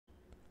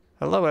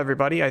Hello,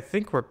 everybody. I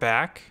think we're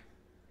back.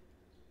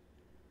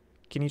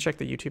 Can you check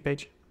the YouTube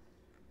page?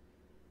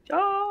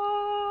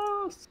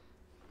 Yes!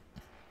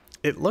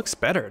 It looks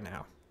better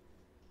now.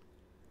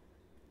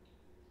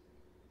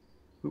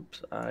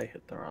 Oops, I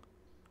hit the wrong.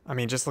 I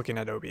mean, just looking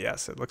at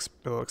OBS, it looks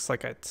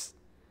like it's...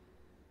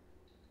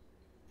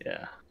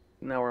 Yeah.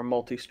 Now we're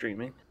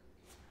multi-streaming.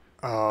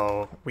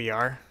 Oh, we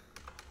are?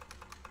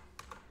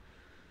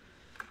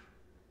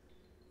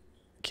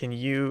 Can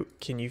you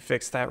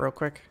fix that real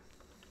quick?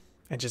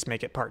 And just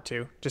make it part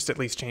 2? Just at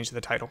least change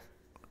the title.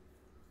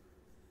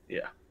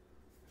 Yeah.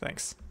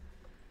 Thanks.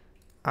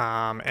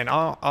 And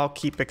I'll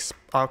keep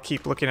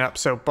looking it up.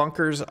 So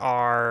bunkers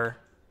are...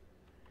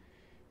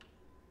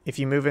 If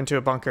you move into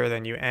a bunker,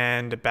 then you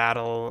end a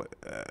battle.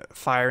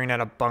 Firing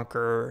at a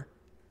bunker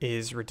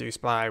is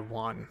reduced by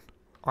 1,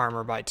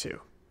 armor by 2.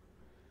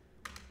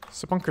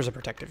 So bunkers are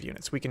protective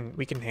units. We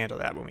can handle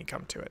that when we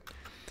come to it.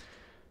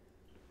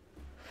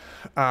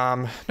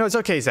 No, it's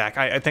okay, Zach.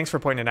 Thanks for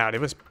pointing it out. It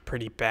was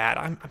pretty bad.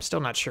 I'm still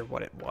not sure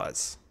what it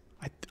was.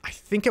 I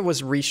think it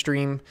was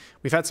Restream.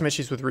 We've had some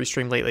issues with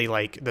Restream lately,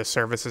 like the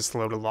service is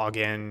slow to log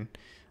in.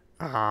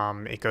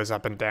 It goes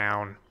up and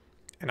down.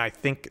 And I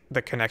think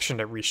the connection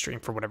to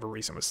Restream, for whatever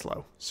reason, was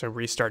slow. So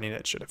restarting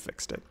it should have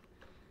fixed it.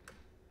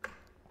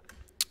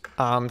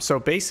 So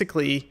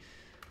basically,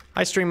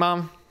 hi, Stream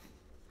Mom.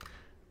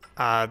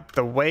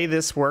 The way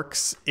this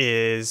works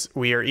is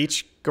we are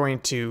each going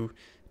to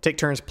take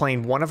turns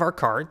playing one of our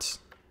cards.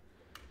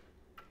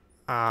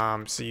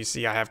 So you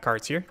see I have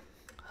cards here.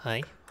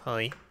 Hi,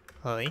 hi,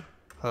 hi,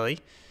 hi.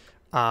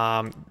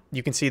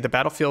 You can see the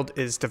battlefield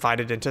is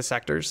divided into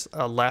sectors,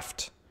 a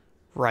left,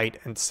 right,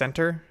 and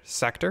center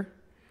sector.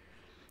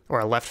 Or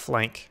a left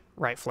flank,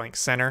 right flank,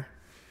 center.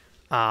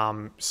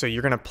 So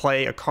you're going to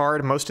play a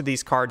card. Most of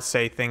these cards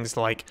say things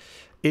like,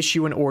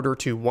 issue an order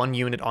to 1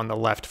 unit on the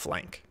left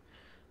flank.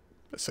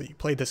 So you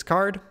play this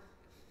card.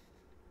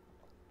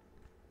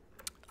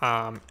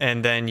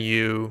 And then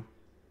you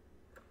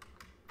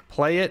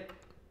play it.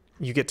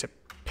 You get to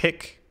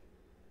pick.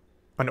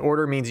 An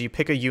order means you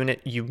pick a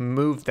unit, you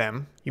move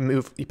them.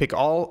 You pick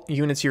all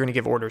units you're going to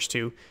give orders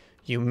to.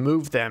 You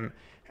move them,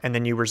 and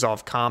then you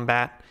resolve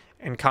combat.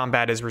 And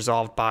combat is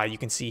resolved by, you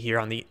can see here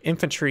on the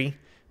infantry,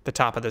 the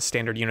top of the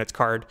standard units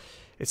card,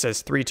 it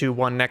says 3, 2,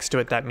 1 next to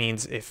it. That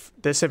means if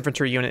this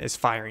infantry unit is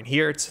firing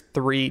here, it's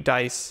 3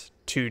 dice,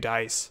 2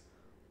 dice,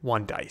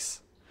 1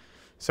 dice.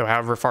 So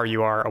however far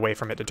you are away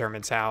from it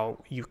determines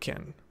how you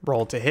can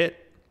roll to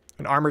hit.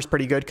 And armor's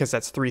pretty good because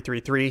that's 3,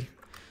 3, 3.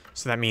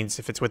 So that means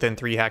if it's within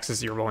 3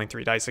 hexes, you're rolling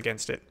 3 dice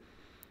against it.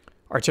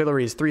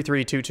 Artillery is 3,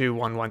 3, 2, 2,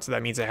 1, 1. So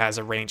that means it has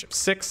a range of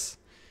 6.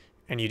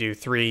 And you do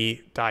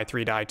 3 die,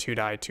 3 die, 2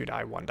 die, 2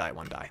 die, 1 die,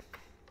 1 die.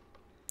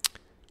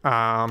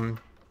 And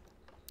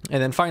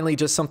then finally,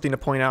 just something to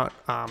point out.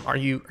 Are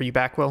you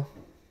back, Will?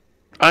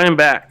 I am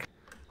back.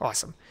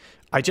 Awesome.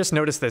 I just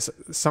noticed this.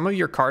 Some of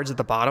your cards at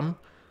the bottom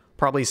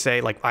probably say,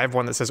 like, I have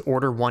one that says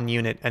order 1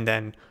 unit, and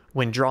then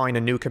when drawing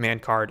a new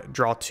command card,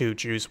 draw 2,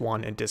 choose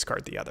 1, and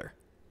discard the other.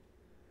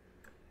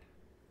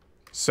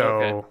 So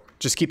okay.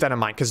 Just keep that in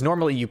mind, because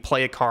normally you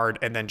play a card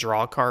and then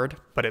draw a card,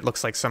 but it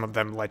looks like some of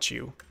them let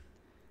you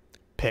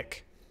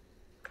pick.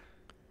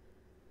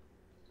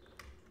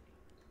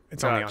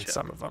 It's only on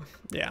some of them.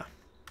 Yeah.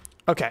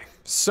 Okay,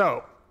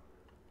 so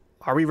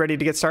are we ready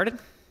to get started?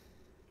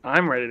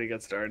 I'm ready to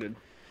get started.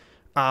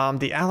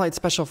 The Allied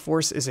Special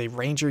Force is a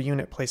ranger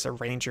unit. Place a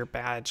ranger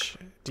badge.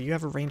 Do you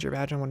have a ranger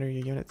badge on one of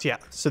your units? Yeah.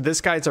 So this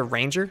guy's a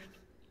ranger.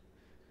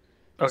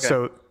 Okay.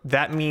 So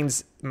that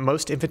means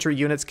most infantry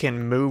units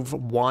can move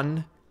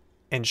 1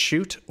 and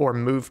shoot, or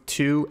move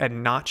 2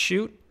 and not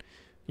shoot.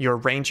 Your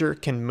ranger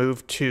can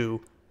move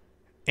 2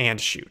 and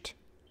shoot.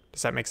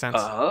 Does that make sense?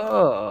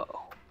 Oh.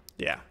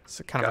 Yeah,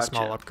 so kind of a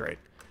small upgrade.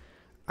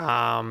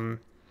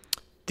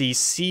 The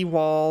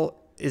seawall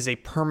is a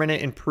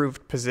permanent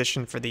improved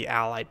position for the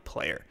allied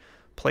player.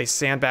 Place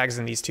sandbags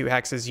in these 2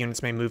 hexes.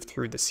 Units may move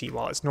through the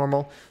seawall as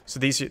normal. So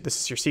this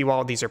is your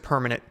seawall. These are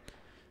permanent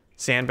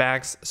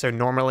sandbags. So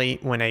normally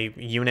when a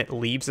unit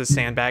leaves a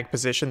sandbag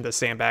position, the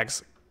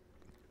sandbags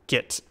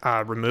get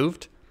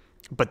removed.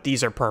 But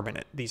these are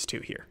permanent, these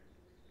 2 here.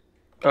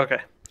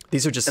 Okay.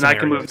 These are just and I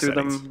can move through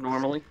them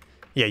normally?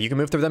 Yeah, you can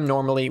move through them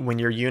normally. When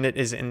your unit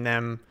is in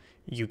them,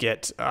 you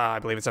get, I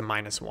believe it's a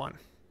 -1.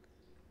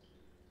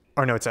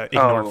 Or no, it's a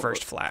ignore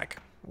first flag.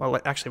 Well,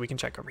 actually, we can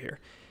check over here.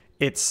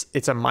 It's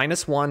a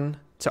 -1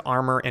 to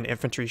armor and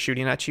infantry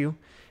shooting at you.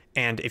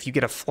 And if you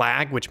get a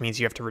flag, which means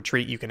you have to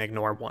retreat, you can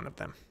ignore one of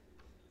them.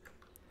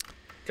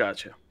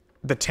 Gotcha.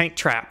 The tank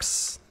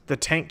traps. The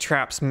tank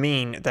traps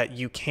mean that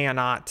you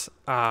cannot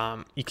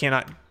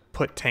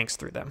put tanks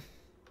through them.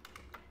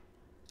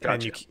 Gotcha.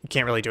 And you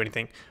can't really do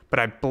anything. But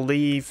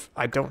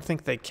I don't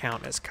think they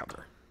count as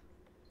cover.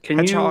 Can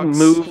Hedgehogs,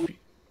 you move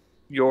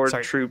your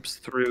troops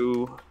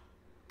through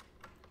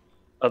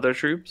other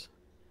troops?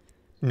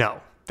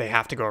 No, they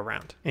have to go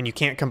around. And you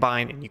can't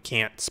combine and you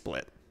can't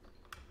split.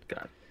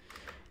 Got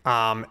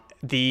it.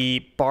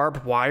 The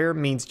barbed wire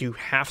means you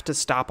have to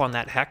stop on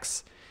that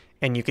hex,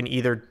 and you can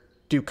either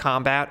do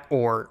combat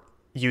or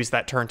use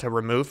that turn to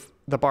remove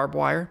the barbed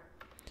wire.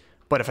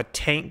 But if a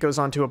tank goes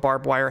onto a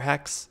barbed wire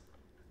hex,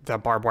 the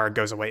barbed wire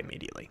goes away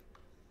immediately.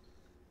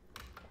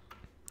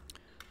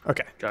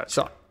 Okay. Gotcha.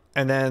 So,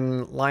 and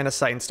then line of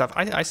sight and stuff.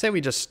 I say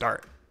we just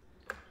start.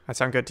 That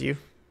sound good to you?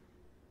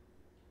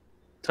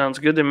 Sounds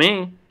good to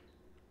me.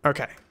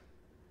 Okay.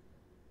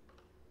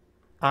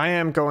 I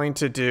am going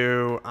to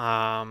do...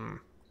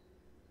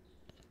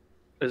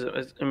 Is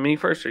it me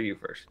first or you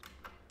first?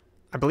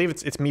 I believe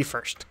it's me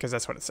first, because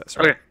that's what it says,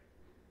 right? Okay.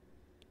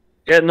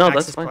 Yeah, no,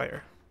 Axis that's fine.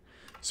 player.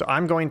 So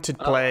I'm going to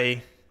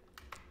play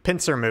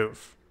pincer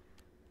move,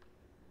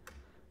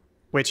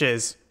 which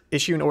is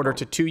issue an order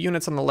to 2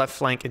 units on the left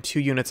flank and 2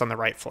 units on the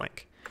right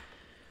flank.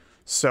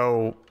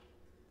 So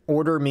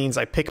order means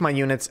I pick my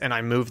units and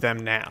I move them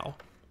now,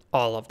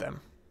 all of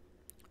them.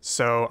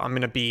 So I'm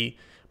going to be,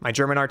 my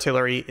German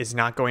artillery is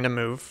not going to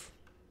move.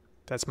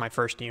 That's my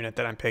first unit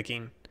that I'm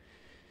picking.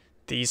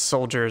 These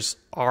soldiers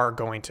are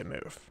going to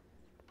move.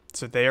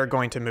 So they are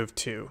going to move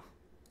 2.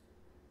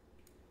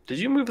 Did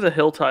you move the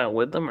hill tile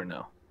with them or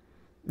no?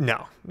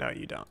 No,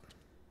 you don't.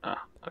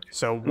 Ah, okay.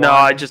 So 1, no,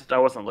 I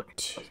wasn't looking.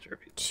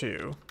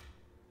 2.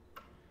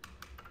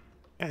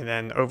 And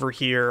then over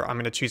here, I'm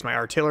going to choose my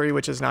artillery,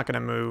 which is not going to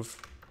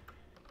move,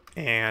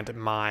 and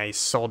my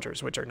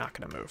soldiers, which are not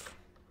going to move.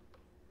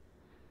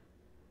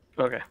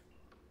 Okay.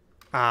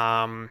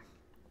 I'm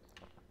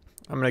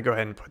going to go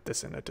ahead and put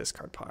this in a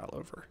discard pile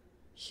over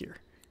here.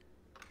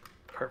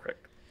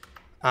 Perfect.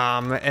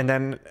 And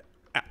then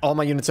all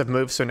my units have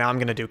moved, so now I'm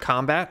going to do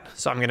combat.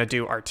 So I'm going to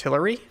do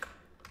artillery.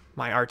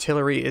 My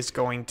artillery is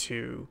going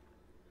to...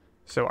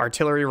 So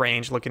artillery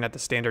range, looking at the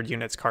standard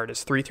units card,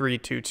 is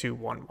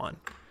 3-3-2-2-1-1,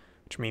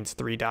 which means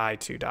 3 die,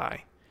 2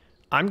 die.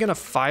 I'm going to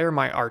fire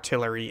my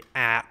artillery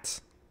at...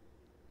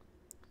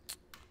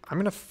 I'm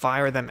going to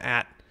fire them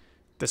at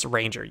this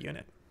ranger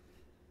unit.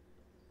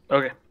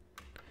 Okay.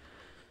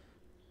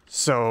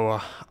 So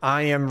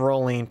I am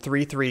rolling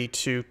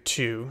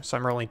 3-3-2-2, so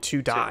I'm rolling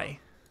 2 die.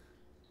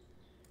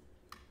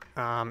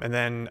 And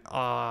then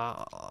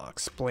I'll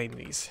explain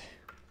these.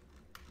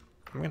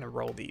 I'm going to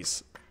roll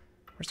these.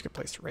 Where's a good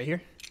place? Right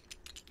here?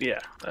 Yeah,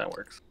 that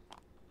works.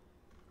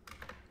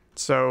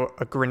 So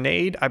a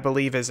grenade, I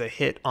believe, is a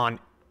hit on...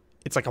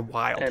 It's like a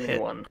wild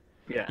Anyone.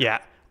 hit. Yeah. Yeah.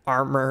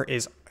 Armor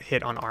is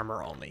hit on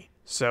armor only.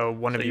 So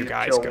one of you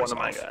guys kill goes one of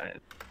my off. guys.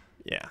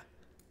 Yeah.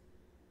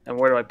 And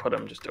where do I put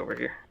him? Just over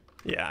here.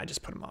 Yeah, I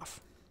just put him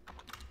off.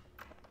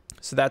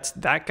 So that's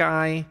that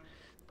guy.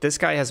 This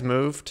guy has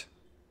moved,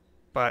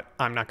 but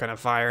I'm not going to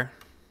fire.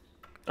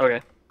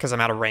 Okay. Because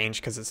I'm out of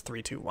range because it's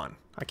 3-2-1.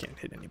 I can't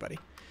hit anybody.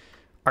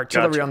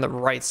 Artillery on the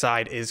right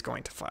side is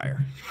going to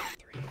fire.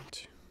 3,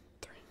 2,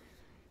 3,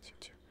 2,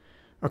 2.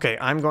 Okay,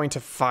 I'm going to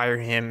fire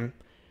him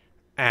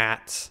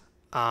at...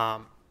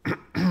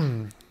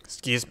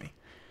 excuse me.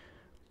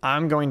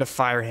 I'm going to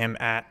fire him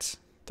at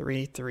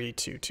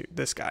 3-3-2-2.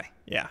 This guy.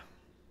 Yeah.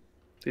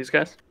 These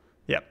guys?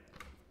 Yep.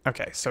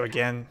 Okay, so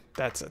again,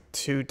 that's a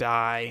 2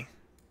 die.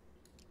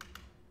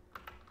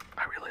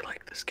 I really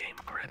like this game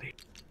already.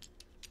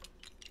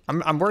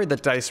 I'm worried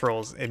that dice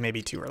rolls, it may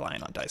be too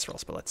reliant on dice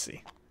rolls, but let's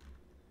see.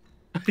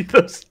 Did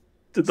those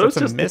So it's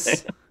just a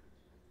miss?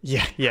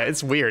 Yeah,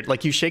 it's weird.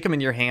 Like you shake them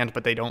in your hand,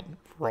 but they don't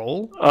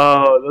roll.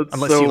 Oh, that's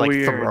unless so you like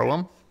weird. throw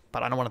them,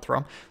 but I don't want to throw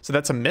them. So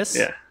that's a miss.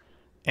 Yeah.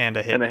 And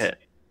a hit. And a hit.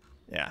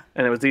 Yeah.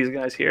 And it was these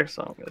guys here,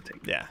 so I'm gonna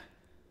take. Yeah.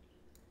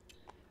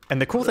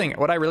 And the cool thing,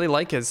 what I really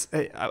like is,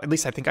 at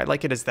least I think I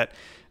like it, is that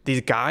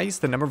these guys,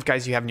 the number of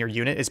guys you have in your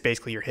unit is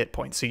basically your hit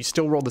points. So you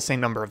still roll the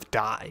same number of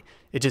die.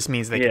 It just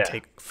means they can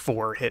take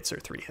 4 hits or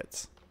 3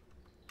 hits.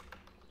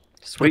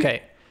 Sweet.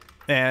 Okay.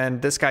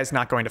 And this guy's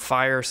not going to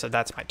fire, so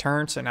that's my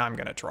turn. So now I'm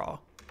going to draw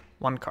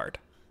 1 card.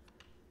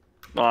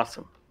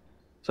 Awesome.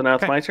 So now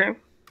it's my turn?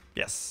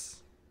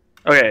 Yes.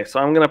 Okay, so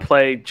I'm going to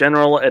play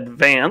General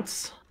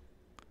Advance.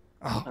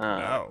 Oh,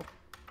 no.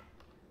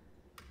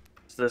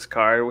 It's this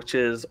card, which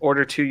is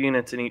order 2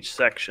 units in each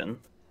section.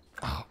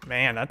 Oh,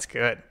 man, that's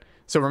good.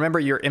 So remember,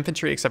 your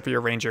infantry, except for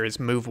your ranger, is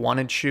move 1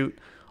 and shoot,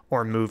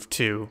 or move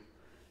 2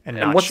 and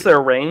not shoot. And what's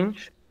their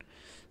range?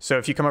 So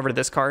if you come over to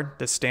this card,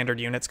 this standard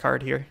units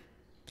card here,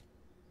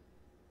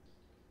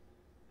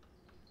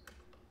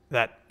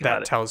 that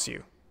tells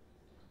you.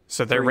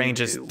 So their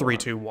range is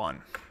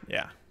 3-2-1.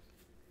 Yeah.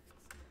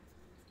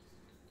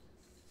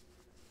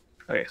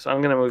 Okay, so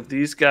I'm gonna move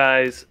these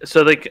guys.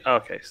 So they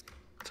okay.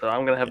 So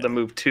I'm gonna have them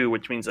move 2,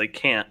 which means they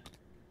can't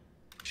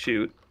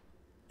shoot.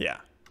 Yeah.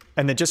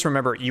 And then just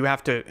remember, you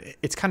have to.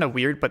 It's kind of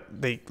weird,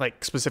 but they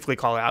like specifically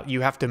call out.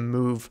 You have to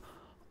move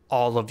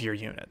all of your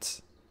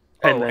units.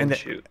 And then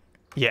shoot.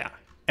 Yeah,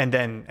 and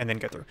then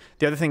go through.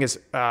 The other thing is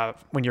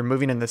when you're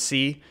moving in the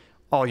sea,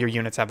 all your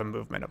units have a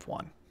movement of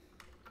 1.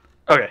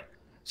 Okay.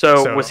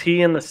 So was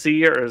he in the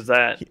sea, or is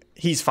that...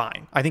 He's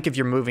fine. I think if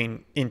you're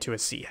moving into a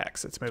sea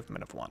hex, it's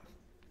movement of 1.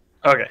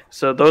 Okay,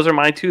 so those are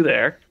my 2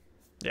 there.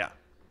 Yeah.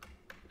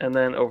 And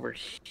then over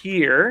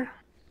here,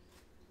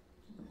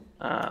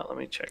 let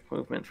me check.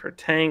 Movement for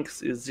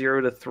tanks is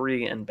 0 to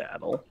 3 in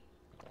battle.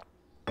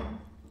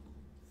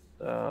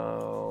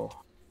 So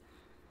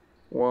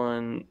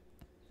 1,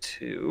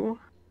 2.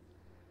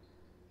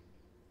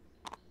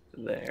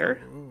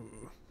 there.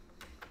 Ooh.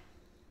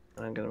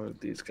 I'm gonna move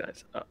these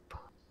guys up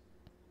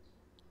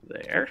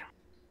there.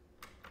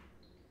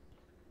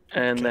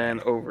 And then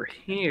over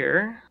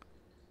here,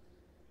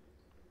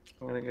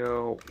 I'm gonna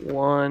go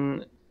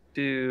 1,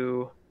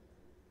 2,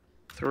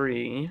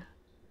 3.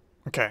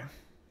 Okay.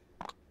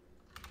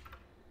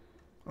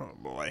 Oh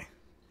boy.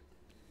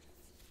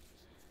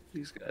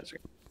 These guys are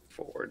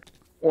forward.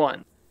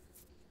 1.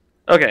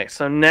 Okay,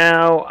 so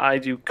now I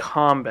do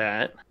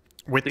combat.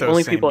 With The those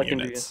only same people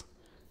units. I can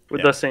do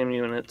with the same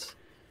units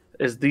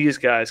is these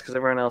guys, because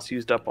everyone else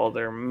used up all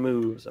their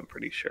moves, I'm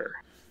pretty sure.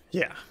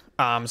 Yeah.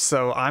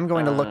 So I'm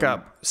going to look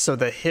up. So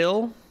the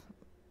hill.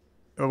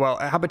 Well,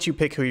 how about you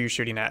pick who you're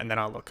shooting at, and then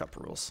I'll look up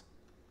rules.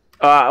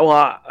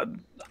 Well,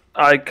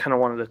 I kind of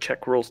wanted to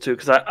check rules too,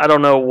 because I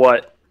don't know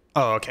what.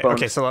 Oh, okay.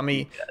 Okay, so let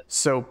me.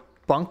 So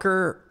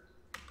bunker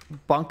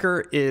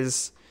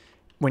is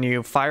when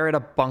you fire at a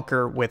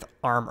bunker with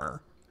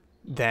armor,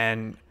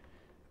 then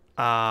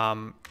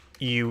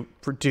you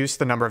reduce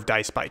the number of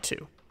dice by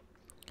 2.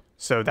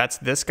 So that's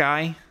this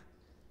guy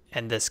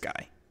and this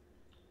guy.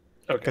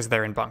 Okay. Because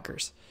they're in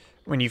bunkers.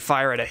 When you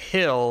fire at a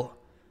hill,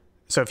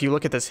 so if you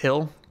look at this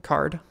hill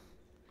card,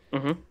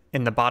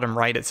 in the bottom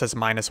right it says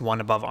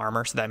 -1 above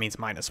armor, so that means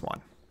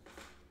 -1.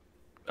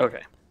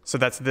 Okay. So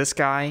that's this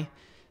guy.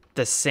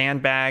 The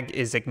sandbag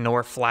is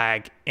ignore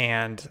flag,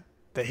 and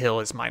the hill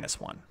is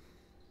 -1.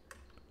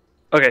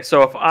 Okay,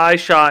 so if I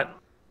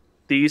shot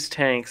these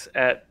tanks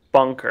at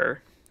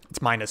bunker, It's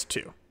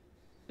 -2.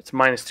 it's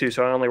 -2,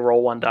 so I only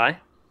roll 1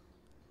 die.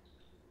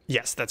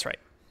 Yes, that's right.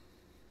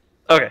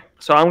 Okay,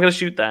 so I'm gonna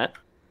shoot that.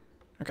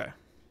 Okay.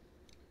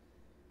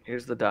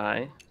 Here's the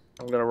die.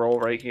 I'm gonna roll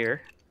right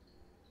here.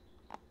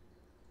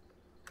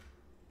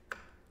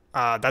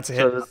 That's a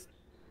hit. So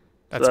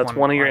that's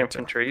one of your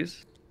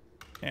infantries.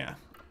 Yeah.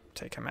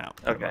 Take him out.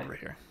 Put him Okay. over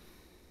here.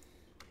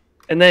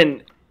 And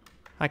then,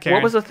 Hi, Karen.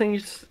 what was the thing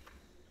you?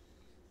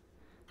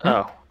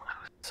 Oh,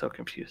 so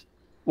confused.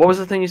 What was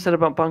the thing you said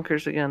about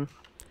bunkers again?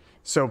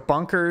 So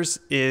bunkers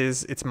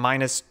it's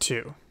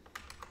 -2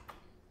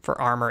 for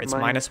armor. It's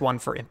 -1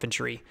 for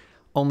infantry.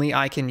 Only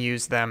I can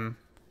use them,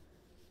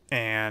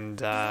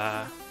 and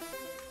I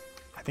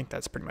think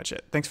that's pretty much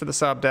it. Thanks for the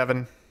sub,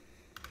 Devin.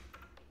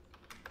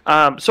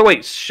 So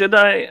wait, should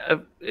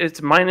I?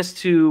 It's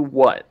 -2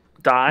 what?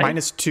 Die?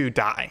 -2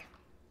 die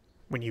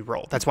when you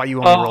roll. That's why you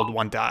only rolled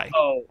 1 die.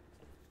 Oh.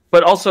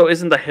 But also,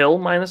 isn't the hill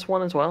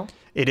 -1 as well?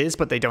 It is,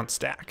 but they don't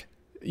stack.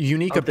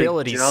 Unique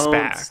abilities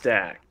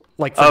stack.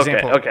 Like, for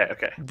example,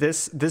 Okay.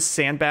 This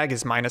sandbag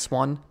is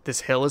 -1.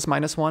 This hill is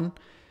 -1,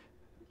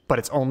 but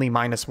it's only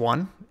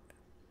 -1.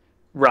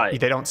 Right.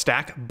 They don't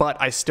stack,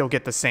 but I still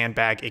get the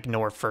sandbag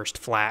ignore first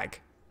flag.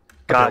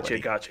 Gotcha.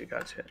 ability.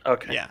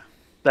 Okay. Yeah.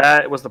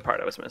 That was the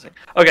part I was missing.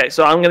 Okay,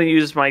 so I'm going to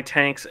use my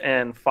tanks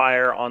and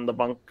fire on the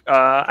bunk.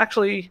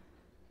 Actually,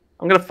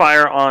 I'm going to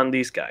fire on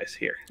these guys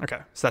here.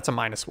 Okay, so that's a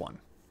 -1.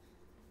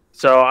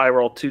 So I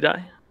roll 2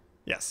 die.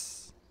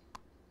 Yes.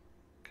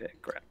 Okay,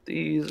 grab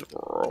these,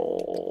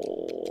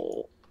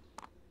 roll.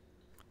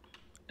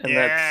 And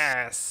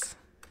that's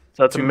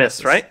a miss,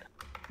 misses. right?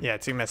 Yeah,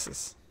 2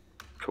 misses.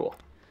 Cool.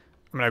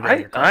 I'm gonna grab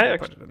your card I and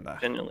put actually it in the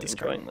genuinely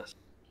discard. enjoying this.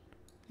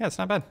 Yeah, it's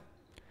not bad.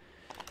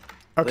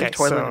 Okay,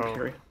 Twilight so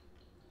Fury.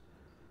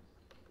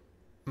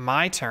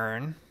 my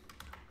turn.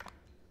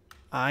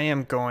 I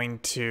am going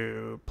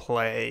to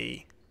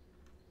play.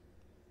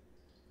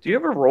 Do you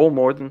ever roll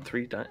more than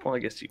 3 die? Well, I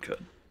guess you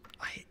could.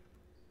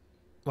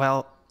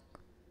 Well,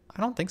 I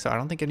don't think so. I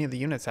don't think any of the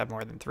units have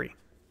more than 3.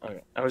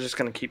 Okay. I was just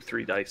going to keep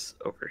 3 dice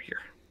over here.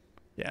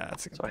 Yeah,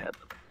 that's a good So I point. had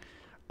them.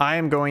 I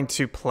am going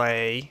to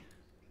play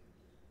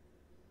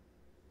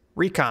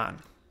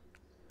Recon,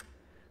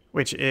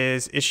 which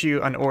is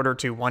issue an order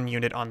to 1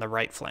 unit on the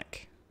right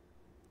flank.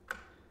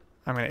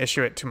 I'm going to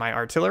issue it to my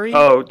artillery.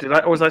 Oh,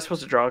 was I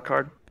supposed to draw a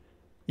card?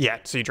 Yeah,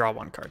 so you draw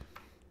 1 card.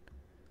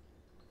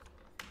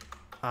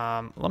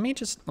 Let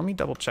me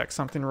double check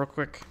something real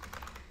quick.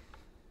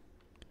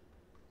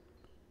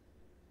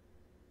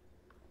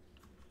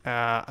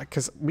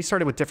 Because we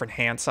started with different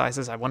hand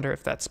sizes. I wonder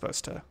if that's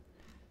supposed to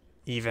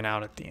even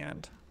out at the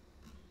end.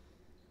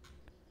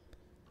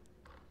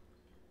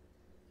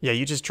 Yeah,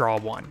 you just draw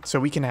 1. So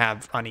we can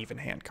have uneven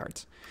hand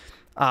cards.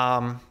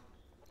 I'm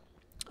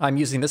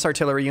using this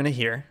artillery unit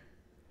here,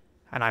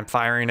 and I'm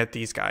firing at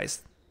these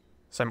guys.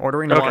 So I'm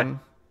ordering 1.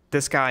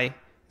 This guy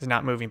is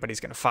not moving, but he's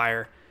going to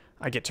fire.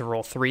 I get to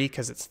roll 3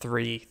 because it's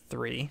 3,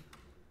 3.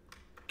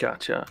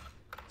 Gotcha.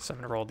 So I'm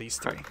going to roll these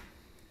 3.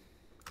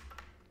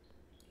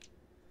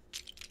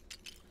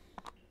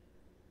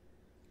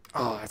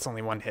 Oh, that's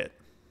only 1 hit.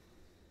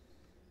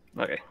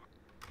 Okay.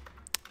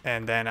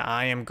 And then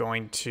I am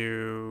going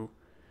to...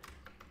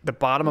 The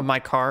bottom of my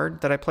card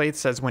that I played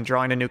says when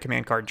drawing a new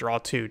command card, draw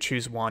 2,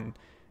 choose 1,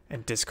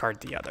 and discard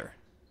the other.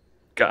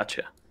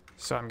 Gotcha.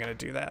 So I'm going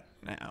to do that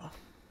now.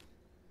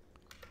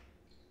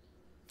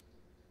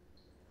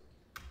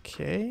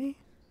 Okay.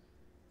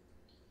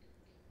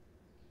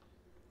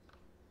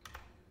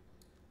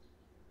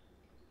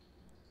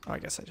 Oh, I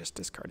guess I just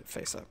discarded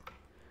face up.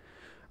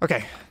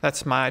 Okay,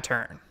 that's my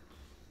turn.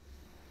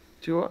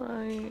 Do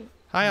I?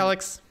 Hi,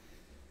 Alex.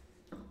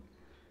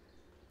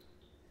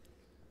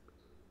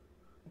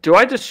 Do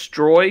I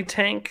destroy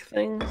tank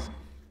things?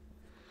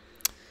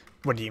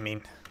 What do you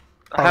mean?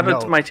 How no.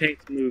 does my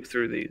tanks move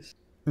through these?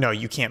 No,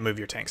 you can't move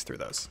your tanks through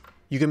those.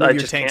 You can move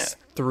your tanks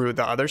through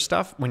the other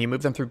stuff. When you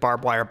move them through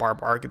barbed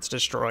wire gets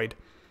destroyed.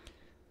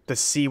 The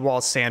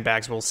seawall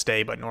sandbags will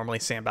stay, but normally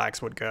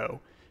sandbags would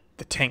go.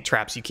 The tank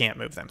traps, you can't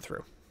move them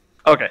through.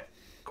 Okay,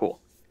 cool.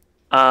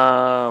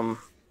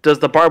 Does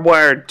the barbed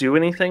wire do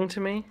anything to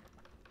me?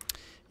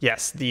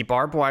 Yes, the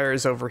barbed wire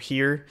is over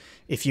here.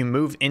 If you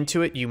move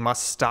into it, you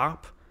must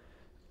stop.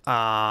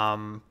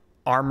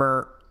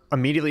 Armor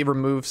immediately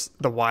removes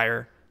the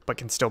wire, but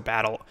can still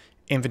battle.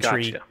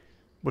 Infantry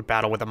would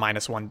battle with a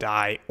 -1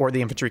 die, or the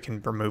infantry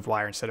can remove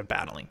wire instead of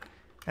battling.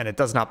 And it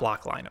does not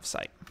block line of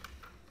sight.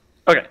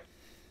 Okay.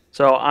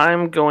 So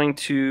I'm going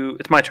to...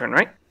 It's my turn,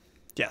 right?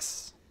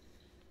 Yes.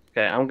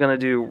 Okay, I'm going to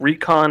do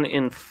Recon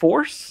in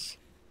Force,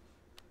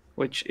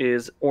 which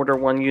is order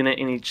 1 unit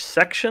in each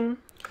section.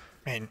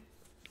 Man,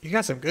 you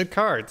got some good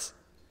cards.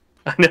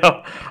 I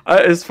know.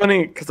 It's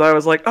funny because I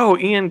was like, oh,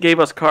 Ian gave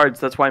us cards.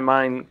 That's why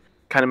mine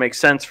kind of makes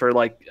sense for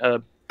like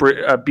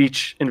a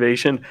beach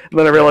invasion. And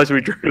then I realized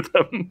we drew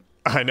them.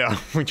 I know.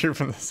 We drew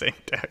from the same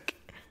deck.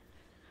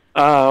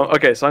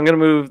 Okay, so I'm going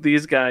to move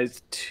these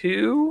guys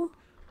to...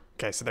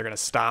 Okay, so they're going to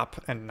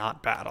stop and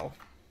not battle.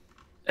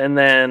 And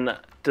then,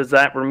 does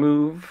that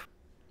remove...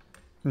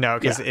 No,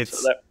 because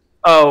it's...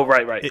 Oh,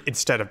 right.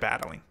 Instead of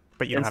battling.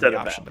 But you don't have the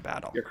option to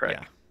battle. You're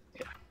correct.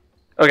 Yeah.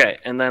 Okay,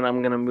 and then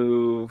I'm going to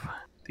move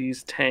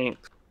these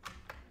tanks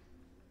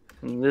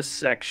in this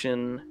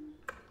section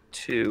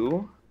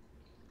to...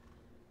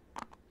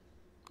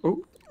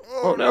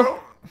 Oh no.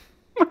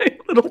 My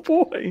little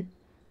boy.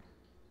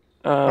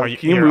 Can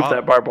you move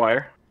that barbed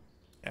wire?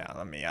 Yeah,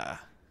 let me...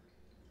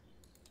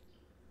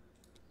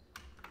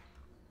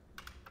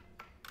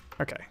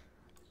 Okay.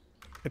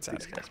 It's out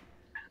of here.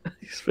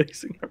 He's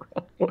facing the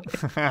wrong way.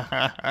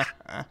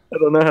 I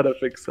don't know how to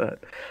fix that.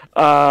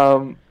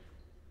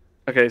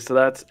 Okay, so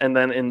that's... And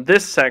then in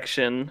this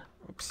section...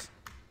 Oops.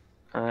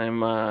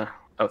 I'm... Oh,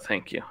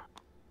 thank you.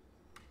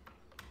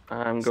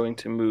 I'm going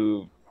to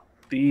move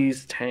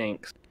these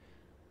tanks.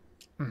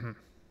 Mm-hmm.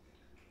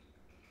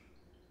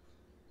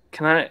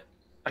 Can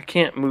I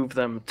can't move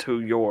them to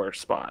your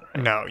spot,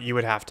 right? No, you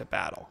would have to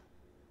battle.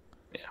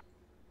 Yeah.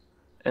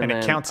 And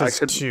it counts as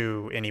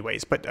 2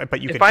 anyways, but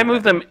you could... If I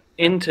move them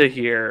into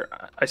here,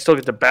 I still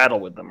get to battle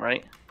with them,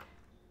 right?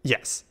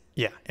 Yes.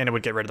 Yeah, and it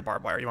would get rid of the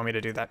barbed wire. You want me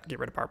to do that? Get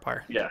rid of barbed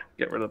wire? Yeah,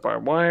 get rid of the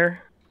barbed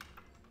wire.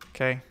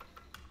 Okay.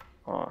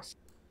 Awesome.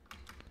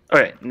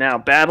 Okay, now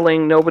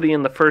battling, nobody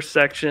in the first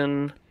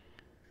section.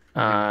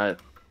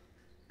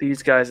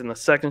 These guys in the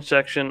second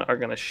section are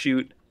going to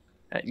shoot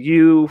at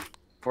you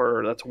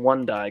for... That's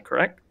 1 die,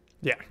 correct?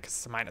 Yeah, because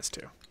it's a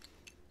 -2.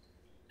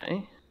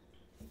 Okay.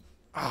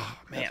 Oh,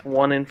 man. That's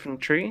 1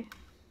 infantry.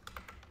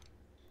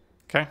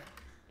 Okay.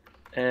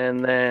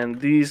 And then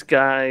these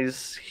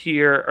guys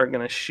here are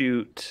going to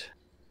shoot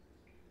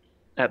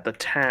at the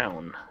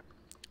town.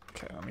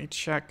 Okay, let me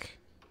check.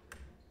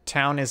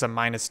 Town is a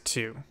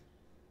 -2.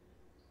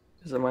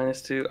 Is it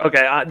 -2?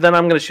 Okay, then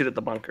I'm going to shoot at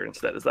the bunker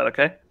instead. Is that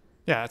okay?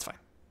 Yeah, that's fine.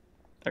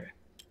 Okay.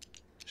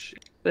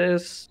 Shoot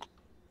this.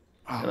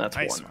 Oh, and that's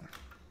nice 1.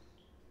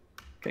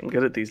 Getting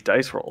good at these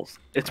dice rolls.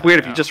 It's weird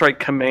if you just write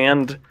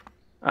command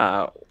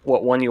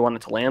what one you want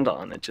it to land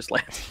on. It just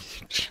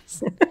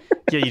lands.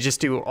 Yeah, you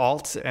just do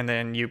Alt and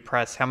then you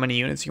press how many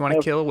units you want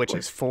to kill, which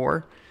is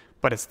 4,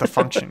 but it's the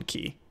function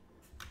key.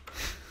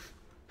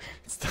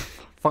 It's the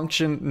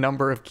function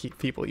number of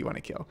people you want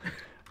to kill.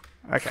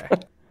 Okay.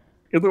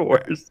 You're the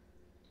worst.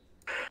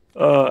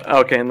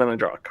 Okay, and then I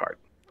draw a card.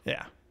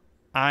 Yeah.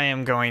 I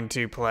am going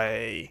to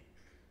play...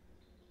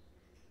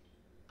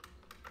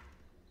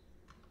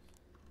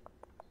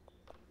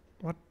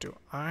 What do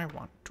I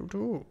want to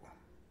do?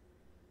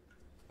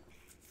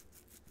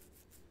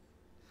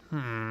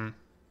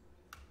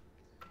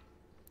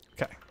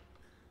 Okay.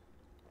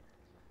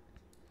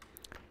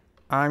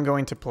 I'm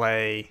going to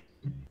play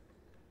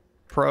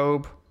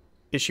Probe,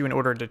 issue an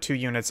order to 2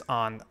 units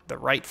on the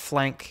right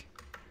flank.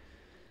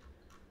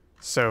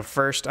 So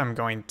first I'm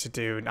going to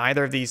do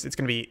neither of these. It's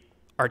going to be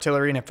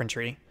artillery and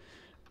infantry.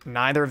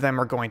 Neither of them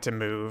are going to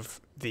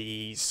move.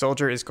 The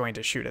soldier is going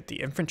to shoot at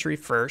the infantry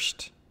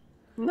first.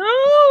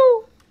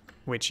 No!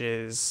 Which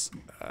is,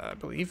 I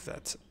believe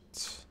that's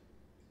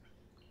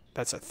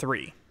a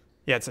 3.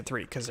 Yeah, it's a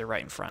 3 because they're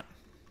right in front.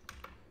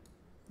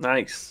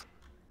 Nice.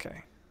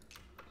 Okay.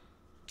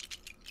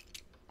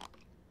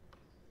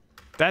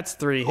 That's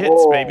 3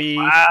 hits, baby.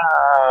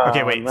 Wow.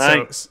 Okay, wait.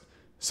 Nice.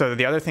 So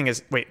the other thing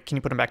is, wait, can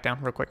you put them back down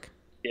real quick?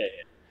 Yeah.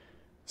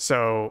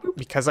 So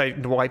because I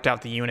wiped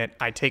out the unit,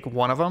 I take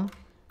one of them,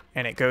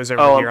 and it goes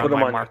over here on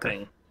my marker.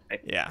 Thing.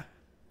 Yeah.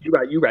 You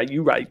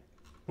right.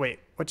 Wait,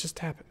 what just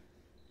happened?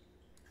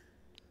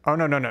 Oh,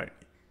 no.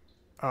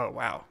 Oh,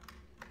 wow.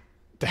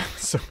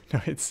 So,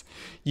 no,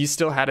 you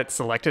still had it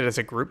selected as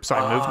a group, so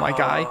I moved my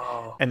guy,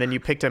 and then you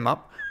picked him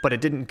up, but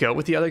it didn't go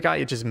with the other guy.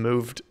 It just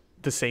moved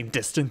the same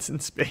distance in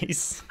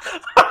space.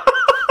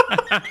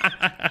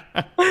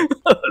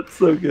 That's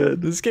so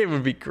good. This game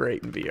would be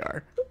great in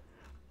VR.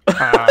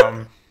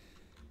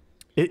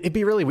 It'd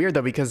be really weird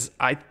though, because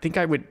I think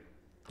I would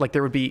like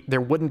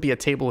there wouldn't be a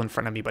table in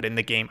front of me, but in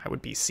the game I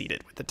would be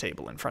seated with the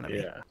table in front of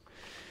me.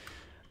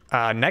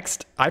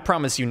 Next, I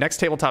promise you, next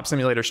Tabletop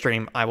Simulator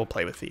stream, I will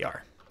play with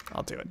VR.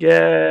 I'll do it.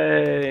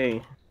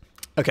 Yay!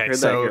 Okay, Heard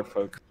so that here,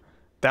 folks.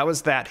 that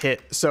was that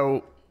hit.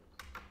 So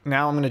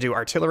now I'm going to do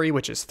artillery,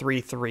 which is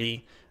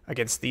 3/3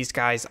 against these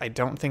guys. I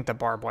don't think the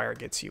barbed wire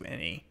gets you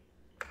any.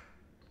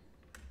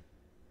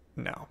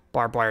 No,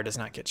 barbed wire does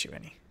not get you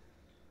any.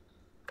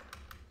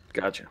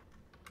 Gotcha.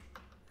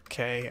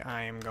 Okay,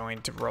 I am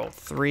going to roll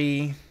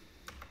 3.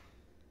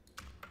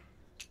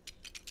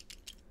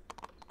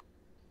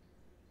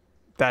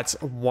 That's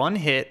 1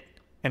 hit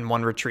and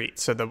 1 retreat.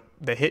 So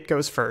the hit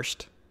goes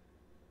first.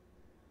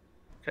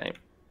 Okay.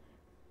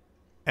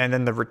 And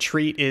then the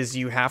retreat is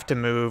you have to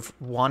move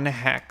 1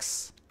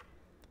 hex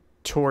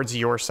towards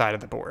your side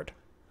of the board.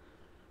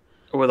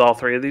 With all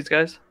 3 of these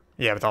guys?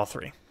 Yeah, with all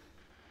 3.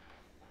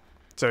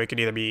 So it could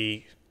either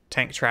be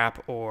tank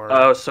trap or...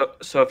 Oh, so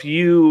if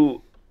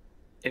you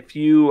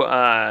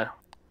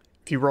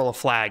roll a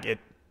flag,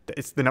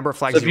 it's the number of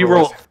flags if you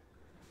roll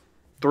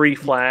 3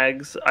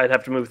 flags, I'd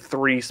have to move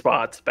 3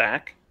 spots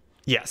back.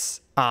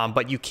 Yes,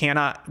 but you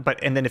cannot.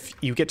 And then if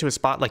you get to a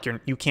spot like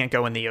you can't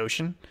go in the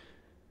ocean.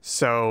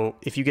 So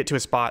if you get to a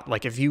spot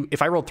like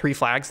if I rolled 3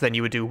 flags, then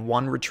you would do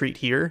 1 retreat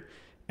here,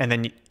 and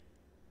then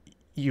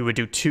you would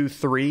do 2,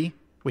 3,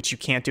 which you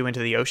can't do into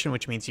the ocean,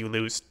 which means you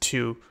lose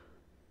 2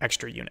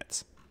 extra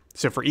units.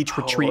 So for each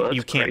retreat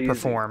you can't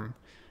perform,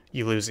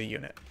 you lose a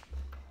unit.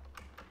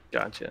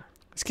 Gotcha.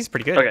 This game's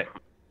pretty good. Okay.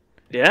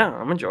 Yeah,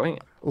 I'm enjoying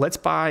it. Let's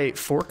buy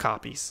 4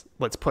 copies.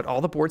 Let's put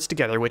all the boards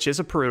together, which is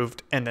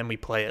approved, and then we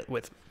play it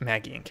with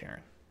Maggie and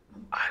Karen.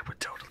 I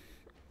would totally.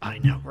 I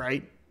know,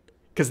 right?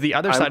 Because the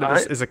other side of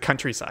this is a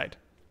countryside.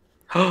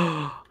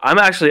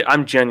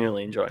 I'm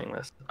genuinely enjoying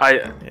this.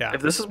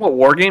 If this is what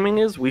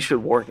wargaming is, we should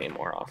wargame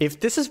more often. If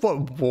this is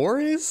what war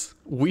is,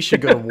 we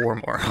should go to war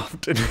more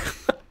often.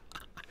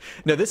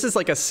 No, this is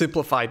like a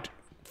simplified,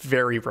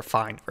 very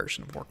refined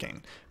version of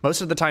wargaming. Most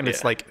of the time,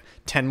 it's like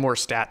 10 more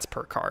stats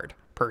per card,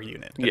 per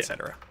unit,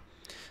 etc.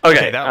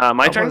 Okay,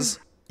 my turn?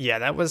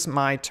 That was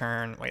my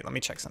turn. Wait, let me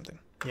check something.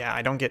 Yeah,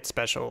 I don't get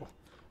special,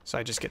 so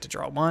I just get to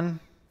draw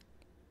 1.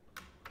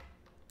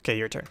 Okay,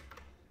 your turn.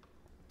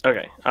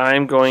 Okay,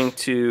 I'm going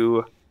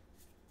to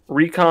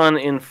recon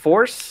in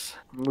force,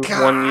 move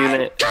 1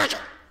 unit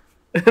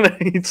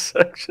in each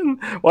section.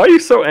 Why are you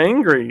so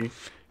angry?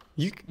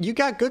 You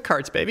got good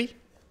cards, baby.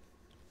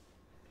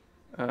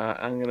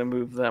 I'm going to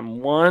move them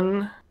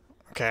 1.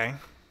 Okay.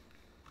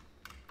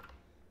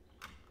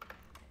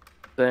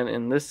 Then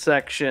in this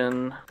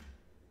section,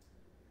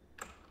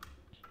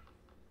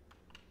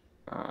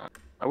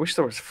 I wish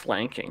there was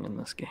flanking in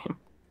this game.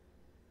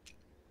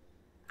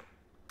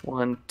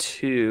 1,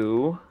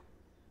 2.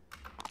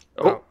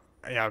 Oh,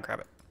 yeah, I'll grab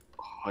it.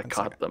 Oh, I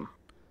caught them.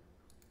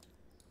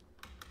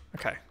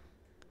 Okay.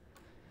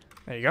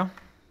 There you go.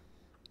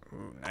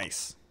 Ooh,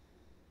 nice.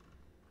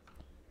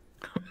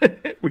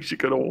 We should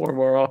go to war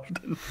more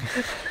often.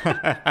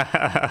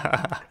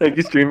 Thank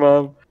you, Stream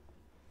Mom.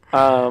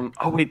 Oh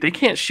wait, they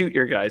can't shoot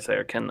your guys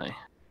there, can they?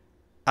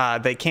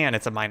 They can.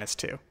 It's a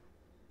 -2.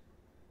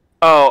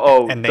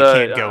 Oh, and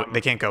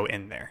they can't go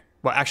in there.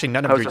 Well, actually,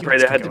 none of your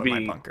units can go in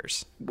my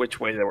bunkers. Which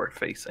way they were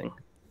facing.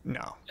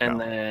 No. And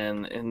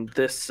then in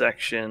this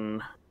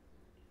section,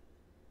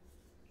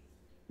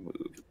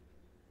 move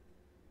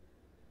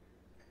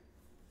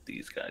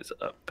these guys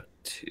up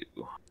to.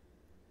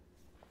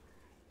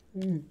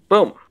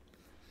 Boom.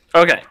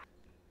 Okay.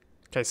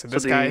 Okay, so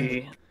this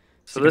guy.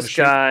 So this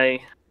guy.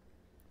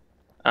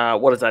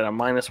 What is that? A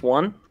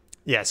 -1?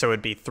 Yeah, so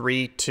it'd be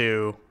 3,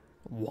 2,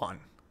 1.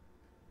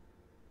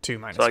 2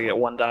 minus. So I get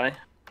 1 die.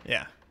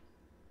 Yeah.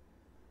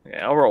 Okay,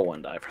 I'll roll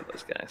 1 die for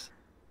those guys.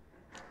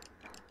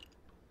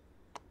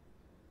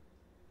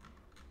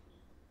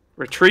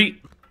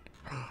 Retreat.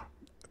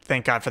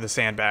 Thank God for the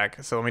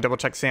sandbag. So let me double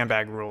check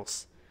sandbag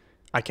rules.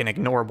 I can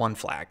ignore 1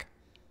 flag.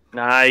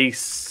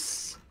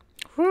 Nice.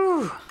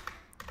 Whew.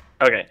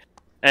 Okay.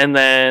 And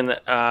then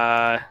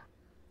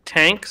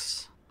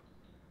tanks.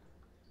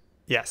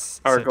 Yes.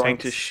 Are going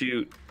to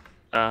shoot.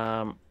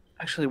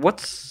 Actually,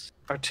 what's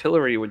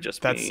artillery would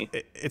just be?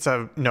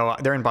 No,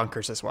 they're in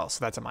bunkers as well,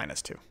 so that's a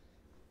 -2.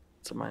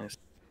 It's a minus.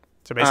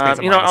 So basically, it's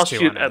a -2 I'll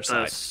shoot on at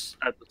the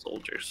the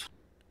soldiers.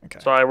 Okay.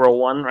 So I roll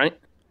 1, right?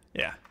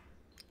 Yeah.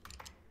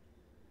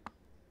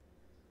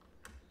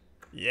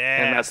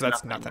 Yeah. And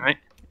that's nothing, right?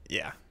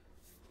 Yeah.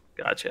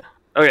 Gotcha.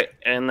 Okay,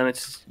 and then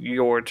it's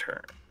your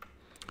turn.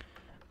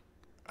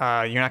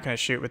 You're not going to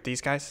shoot with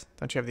these guys?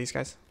 Don't you have these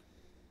guys?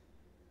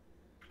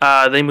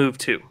 They move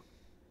 2.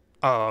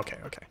 Oh, okay.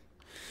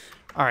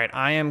 All right,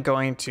 I am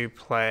going to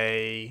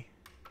play.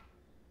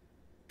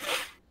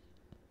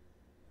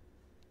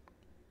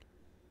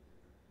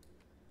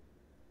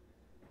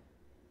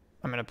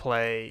 I'm going to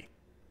play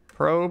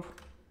probe,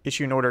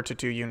 issue an order to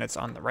 2 units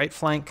on the right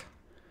flank.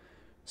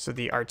 So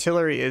the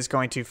artillery is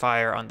going to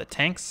fire on the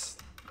tanks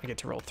I get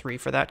to roll 3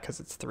 for that because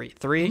it's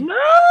 3-3.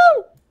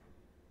 No!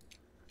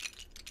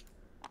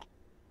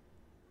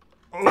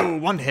 Oh,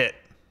 1 hit.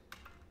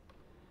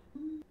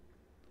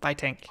 Bye,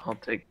 tank. I'll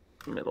take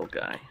middle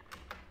guy.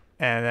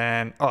 And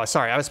then, oh,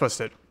 sorry, I was supposed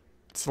to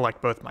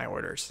select both my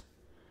orders.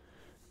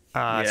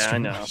 Yeah, I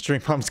know.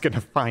 Stream Mom's going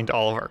to find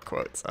all of our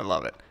quotes. I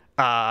love it.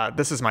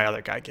 This is my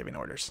other guy giving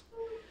orders.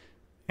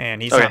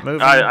 And he's not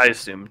moving. I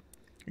assume.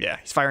 Yeah,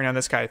 he's firing on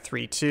this guy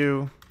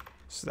 3-2.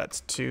 So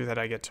that's 2 that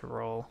I get to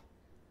roll.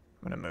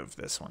 I'm going to move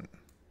this one.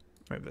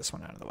 Move this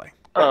one out of the way.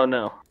 Oh,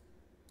 no.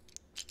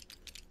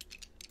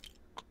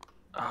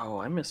 Oh,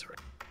 I misread.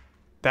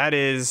 That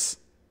is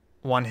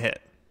 1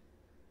 hit.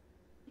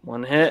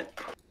 1 hit.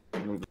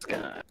 Move this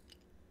guy.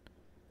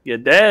 You're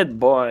dead,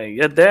 boy.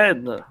 You're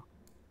dead.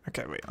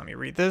 Okay, wait, let me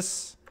read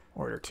this.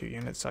 Order 2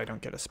 units so I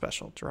don't get a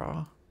special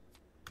draw.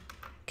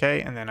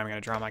 Okay, and then I'm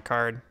going to draw my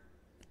card.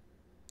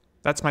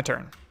 That's my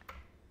turn.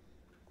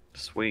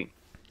 Sweet.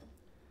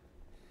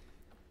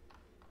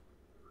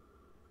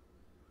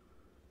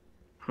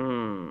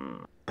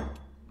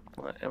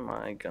 What am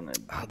I gonna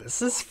do? Oh,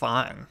 this is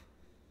fun.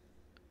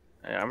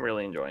 Yeah, I'm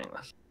really enjoying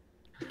this.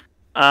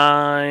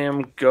 I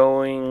am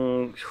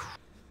going...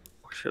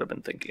 Should have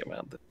been thinking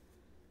about this.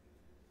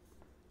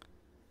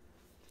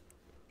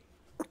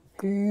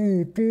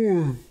 Oh,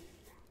 boy.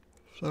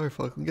 Sorry,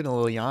 folks. I'm getting a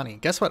little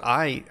yawny. Guess what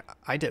I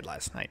did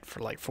last night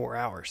for like 4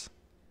 hours?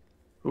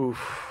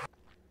 Oof.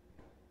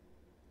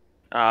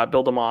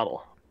 Build a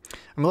model.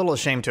 I'm a little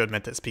ashamed to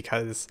admit this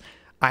because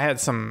I had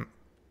some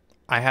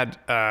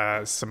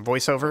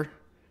voiceover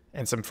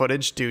and some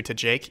footage due to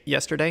Jake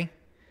yesterday,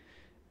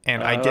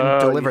 and I didn't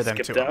deliver them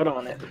to him. Skipped out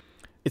on it.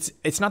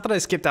 It's not that I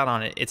skipped out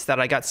on it. It's that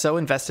I got so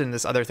invested in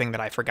this other thing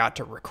that I forgot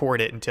to record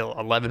it until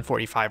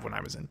 11:45 when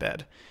I was in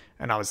bed,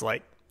 and I was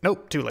like,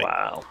 nope, too late.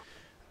 Wow.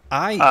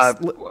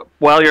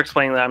 While you're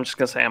explaining that, I'm just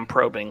gonna say I'm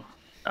probing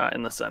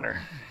in the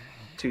center.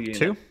 2 units.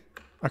 2?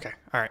 Okay,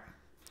 all right.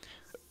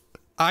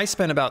 I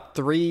spent about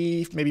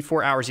 3, maybe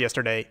 4 hours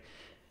yesterday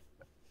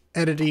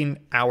editing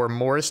our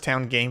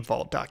Morristown Game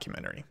Vault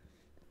documentary.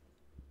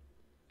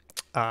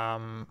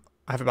 I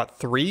have about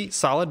 3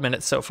 solid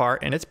minutes so far,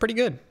 and it's pretty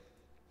good.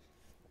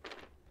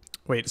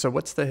 Wait, so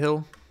what's the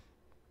hill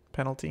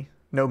penalty?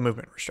 No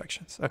movement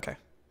restrictions. Okay.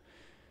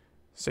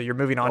 So you're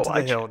moving on to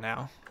the hill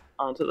now.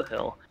 Onto the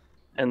hill.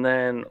 And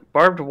then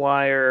barbed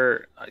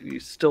wire, you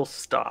still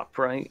stop,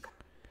 right?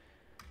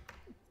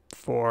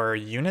 For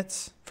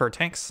units? For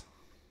tanks?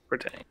 For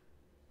tank.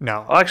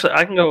 No. Oh, actually,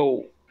 I can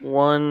go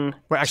 1,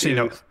 Well, actually, 2.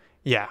 no.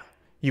 Yeah.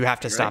 You have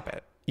to stop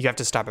it. You have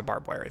to stop at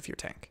barbed wire if you're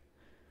tank.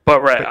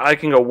 But I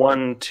can go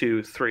 1,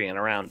 2, 3 and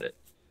around it.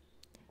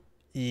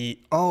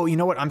 Oh, you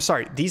know what? I'm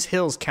sorry. These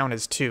hills count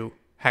as 2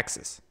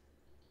 hexes.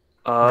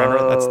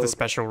 Remember, that's the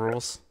special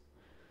rules.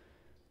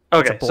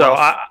 Okay,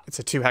 it's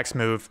a 2 hex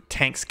move.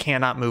 Tanks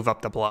cannot move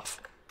up the bluff.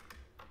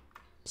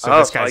 So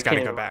this guy's got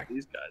to go back.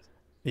 These guys.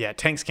 Yeah,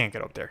 tanks can't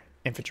get up there.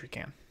 Infantry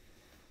can.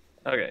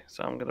 Okay,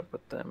 so I'm gonna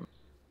put them.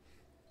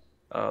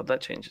 Oh,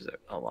 that changes it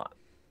a lot.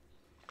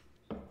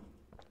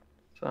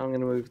 So I'm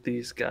gonna move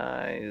these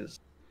guys.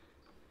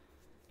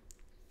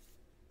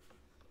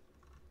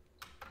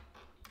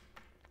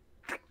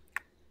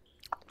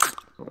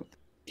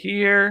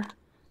 Here.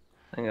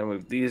 I'm gonna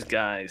move these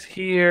guys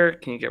here.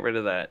 Can you get rid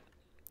of that?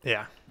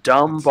 Yeah.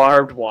 Dumb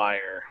barbed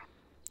wire.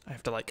 I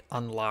have to like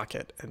unlock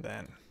it and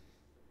then.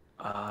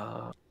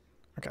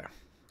 Okay,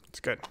 it's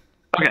good.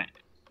 Okay,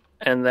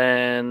 and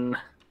then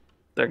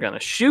they're gonna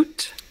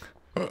shoot.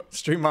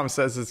 Stream Mom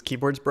says his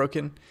keyboard's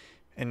broken,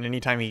 and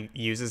anytime he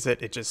uses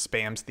it, it just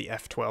spams the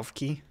F12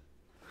 key.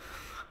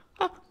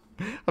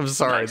 I'm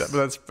sorry,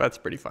 Nice. that's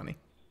pretty funny.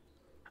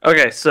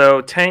 Okay,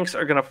 so tanks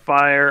are gonna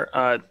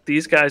fire.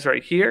 These guys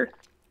right here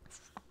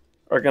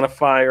are gonna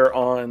fire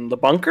on the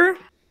bunker.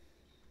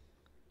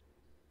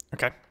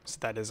 Okay, so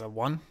that is a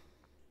 1.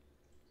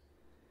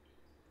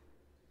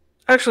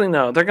 Actually,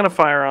 no, they're gonna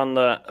fire on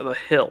the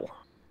hill.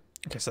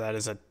 Okay, so that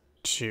is a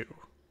 2.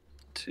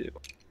 2.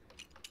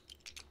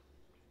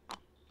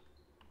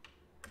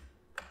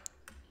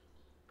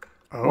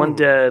 Oh. 1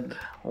 dead,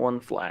 1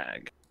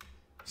 flag.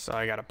 So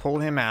I gotta pull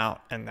him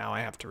out, and now I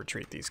have to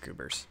retreat these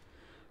goobers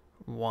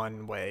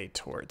 1 way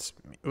towards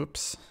me.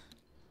 Oops.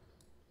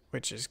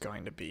 Which is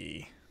going to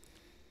be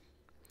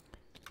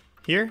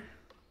here.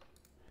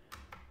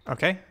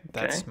 Okay,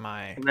 that's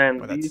my... And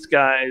then these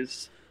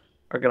guys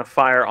are going to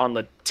fire on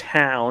the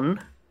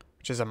town.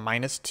 Which is a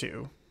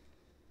 -2.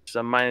 Which is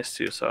a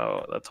 -2,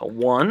 so that's a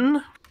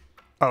 1.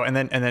 Oh, and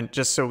then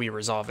just so we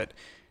resolve it,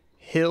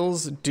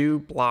 hills do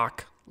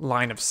block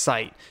line of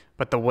sight,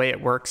 but the way it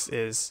works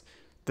is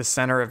the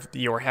center of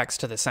your hex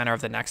to the center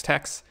of the next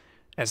hex,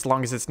 as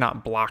long as it's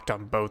not blocked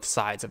on both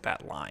sides of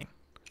that line.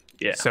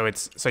 Yeah.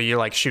 So you're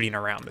like shooting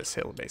around this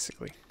hill,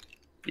 basically.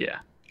 Yeah.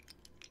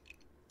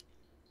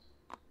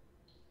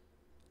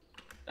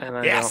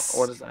 And Yes!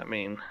 what does that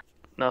mean?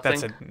 Nothing?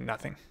 That's a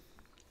nothing.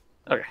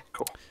 Okay,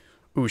 cool.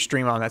 Ooh,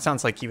 Stream On, that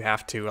sounds like you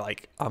have to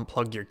like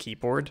unplug your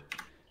keyboard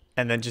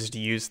and then just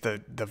use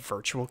the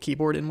virtual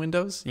keyboard in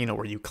Windows, you know,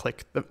 where you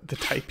click the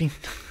typing.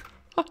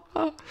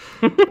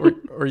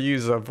 or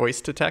use a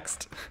voice to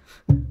text.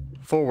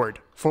 Forward,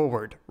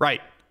 forward,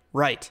 right,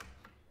 right.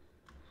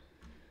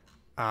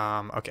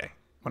 Okay.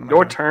 What am I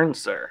Your doing? turn,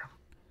 sir.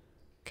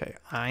 Okay,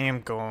 I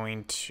am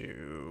going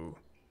to...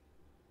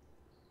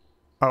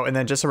 Oh, and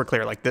then just so we're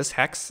clear, like this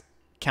hex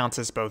counts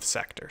as both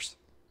sectors.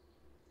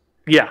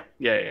 Yeah.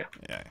 Yeah.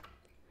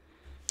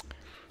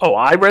 Oh,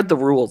 I read the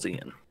rules,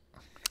 Ian.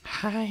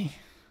 Hi.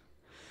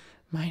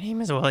 My name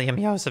is William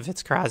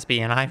Yosefitz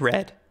Crosby, and I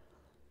read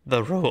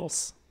the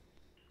rules.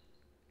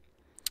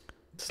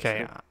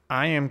 Okay,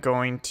 I am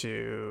going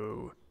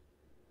to...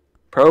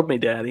 Probe me,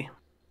 Daddy.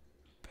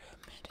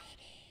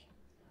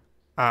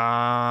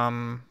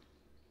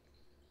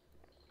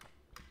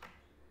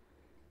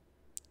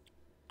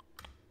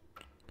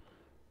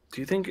 Do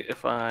you think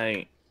if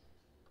I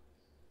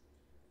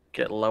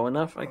get low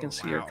enough, I can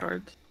see your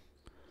cards?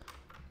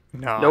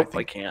 No. Nope,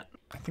 I can't.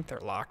 I think they're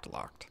locked.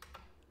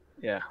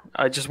 Yeah,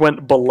 I just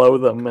went below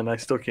them and I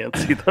still can't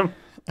see them.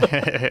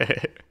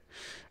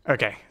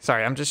 Okay,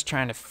 sorry. I'm just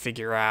trying to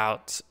figure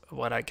out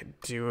what I could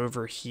do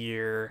over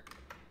here.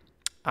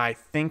 I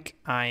think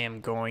I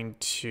am going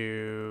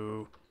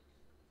to...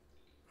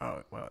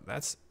 Oh, well,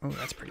 that's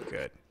pretty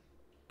good.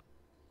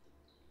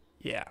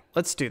 Yeah,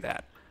 let's do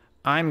that.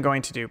 I'm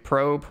going to do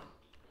probe,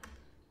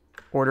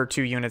 order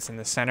 2 units in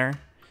the center.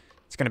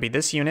 It's going to be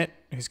this unit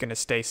who's going to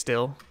stay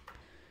still,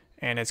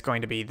 and it's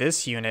going to be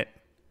this unit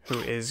who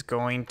is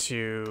going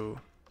to...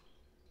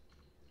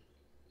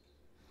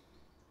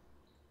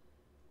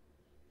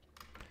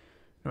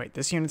 Wait,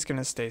 this unit's going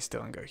to stay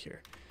still and go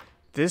here.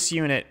 This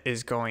unit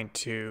is going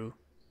to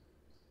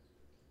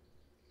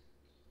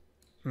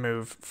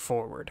move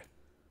forward.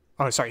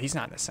 Oh, sorry, he's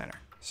not in the center.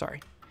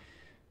 Sorry.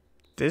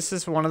 This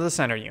is one of the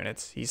center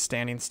units. He's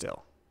standing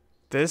still.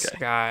 This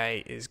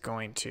guy is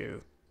going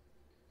to...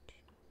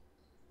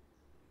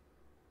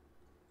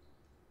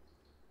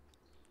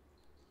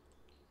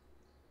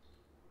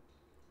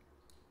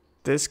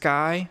 This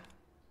guy...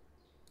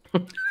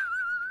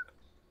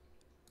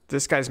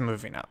 This guy's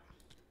moving up.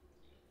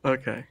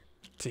 Okay.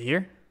 To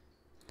here?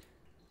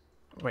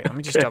 Wait, let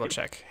me just double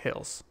check.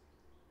 Hills.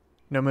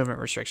 No movement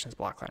restrictions,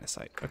 block line of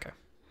sight. Okay.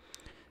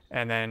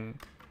 And then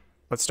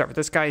let's start with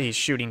this guy. He's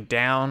shooting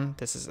down.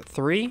 This is a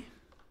 3,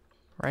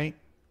 right?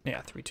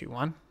 Yeah, 3, 2,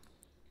 1.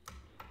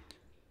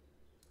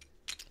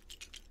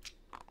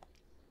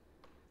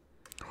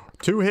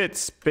 Two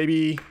hits,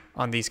 baby,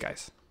 on these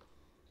guys.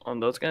 On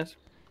those guys?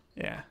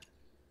 Yeah.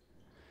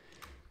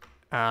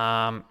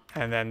 And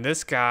then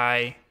this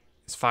guy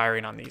is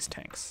firing on these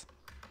tanks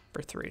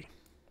for 3.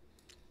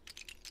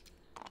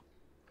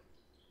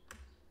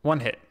 1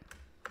 hit.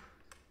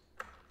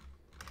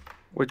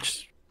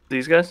 Which,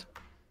 these guys?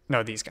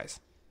 No, these guys.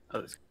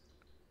 Oh, these.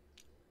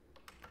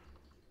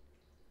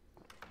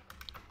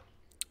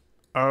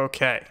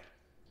 Okay.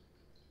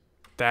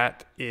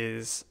 That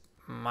is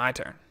my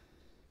turn.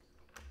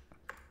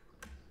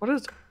 What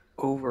is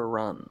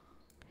overrun?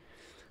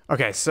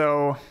 Okay,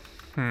 so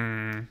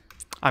I'm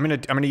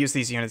gonna use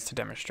these units to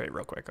demonstrate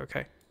real quick,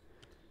 okay?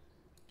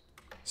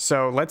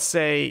 So let's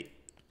say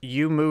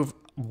you move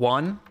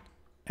 1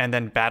 and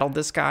then battle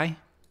this guy.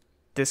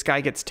 This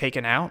guy gets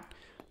taken out.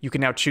 You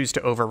can now choose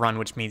to overrun,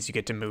 which means you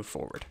get to move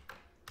forward.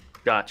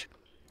 Gotcha.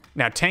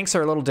 Now, tanks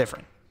are a little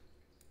different.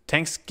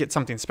 Tanks get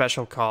something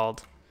special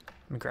called...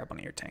 Let me grab one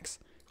of your tanks.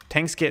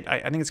 Tanks get,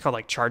 I think it's called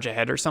like charge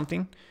ahead or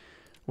something,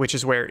 which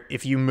is where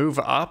if you move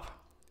up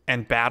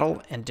and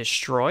battle and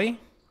destroy...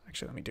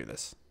 Actually, let me do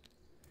this.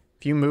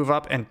 If you move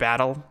up and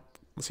battle...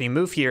 So you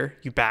move here,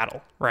 you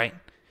battle, right?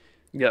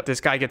 Yep.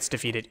 This guy gets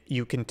defeated.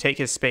 You can take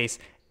his space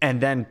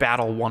and then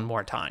battle one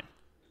more time.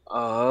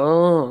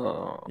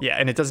 Oh. Yeah,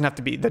 and it doesn't have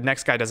to be... The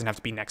next guy doesn't have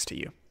to be next to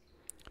you.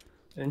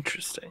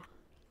 Interesting.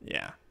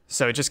 Yeah.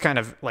 So it just kind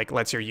of like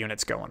lets your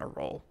units go on a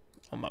roll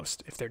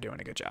almost if they're doing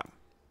a good job.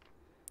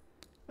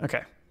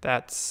 Okay,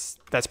 that's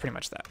pretty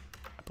much that.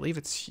 I believe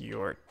it's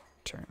your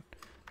turn.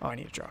 Oh, I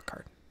need to draw a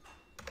card.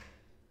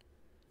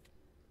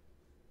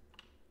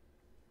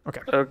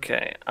 Okay.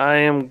 Okay, I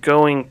am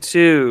going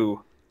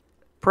to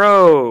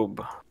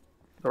probe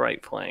the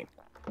right flank.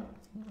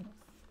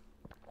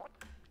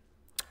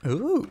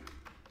 Ooh.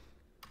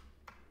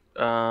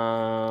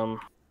 I'm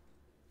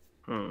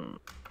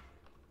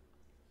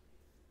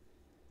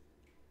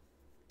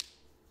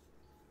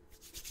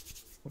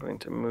going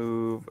to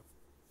move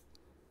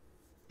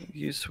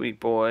you sweet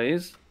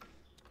boys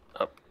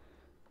up.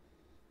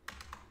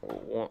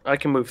 I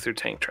can move through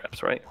tank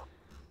traps, right?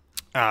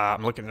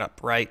 I'm looking it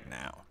up right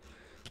now.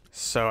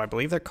 So I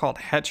believe they're called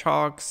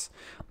hedgehogs.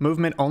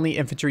 Movement, only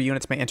infantry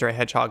units may enter a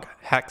hedgehog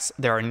hex.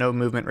 There are no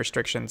movement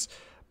restrictions.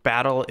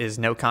 Battle is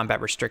no combat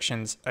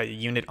restrictions. A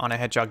unit on a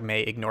hedgehog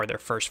may ignore their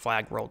first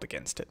flag rolled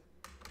against it.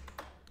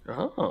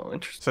 Oh,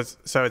 interesting.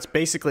 So it's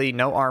basically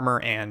no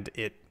armor and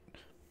it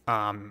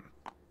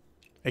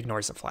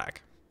ignores the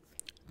flag.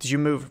 Did you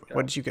move?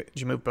 What did you get?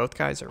 Did you move both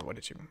guys or what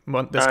did you?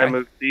 This guy? I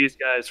moved these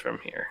guys from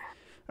here.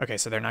 Okay,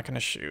 so they're not going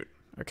to shoot.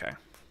 Okay.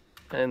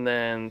 And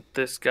then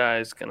this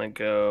guy's gonna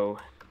go.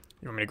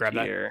 You want me to grab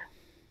here.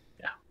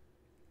 Yeah.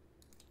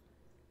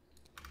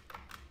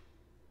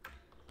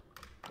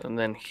 And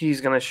then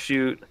he's gonna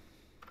shoot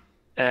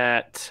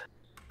at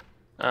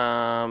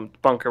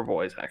bunker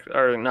boys, actually,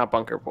 or not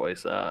bunker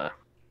boys,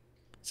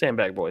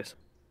 sandbag boys.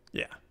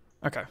 Yeah.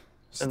 Okay.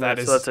 So And that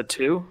so that's a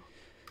 2.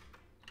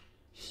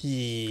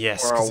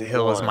 yes, or because a the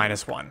hill is 1.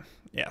 -1.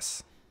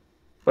 Yes.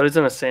 But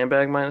isn't a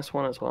sandbag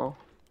 -1 as well?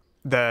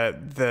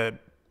 The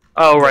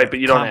Oh, the right, but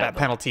you don't combat have them.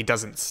 penalty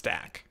doesn't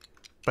stack,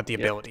 but the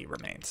ability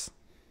remains.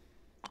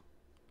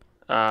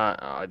 Oh,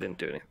 I didn't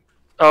do anything.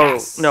 Oh,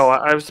 Yes. no,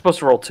 I was supposed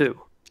to roll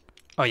 2.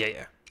 Oh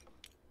yeah.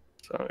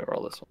 So let me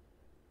roll this one.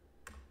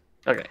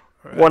 Okay.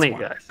 That's One of you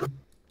one. guys.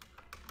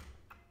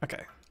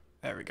 Okay.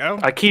 There we go.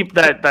 I keep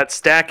that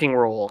stacking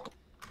roll.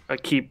 I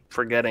keep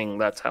forgetting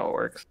that's how it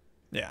works.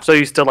 Yeah. So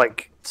you still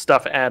like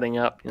stuff adding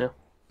up, you know?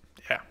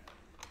 Yeah.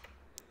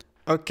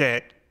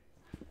 Okay.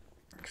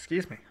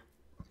 Excuse me.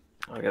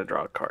 I gotta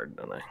draw a card,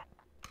 don't I?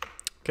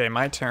 Okay,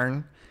 my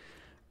turn.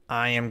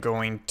 I am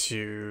going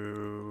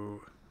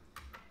to...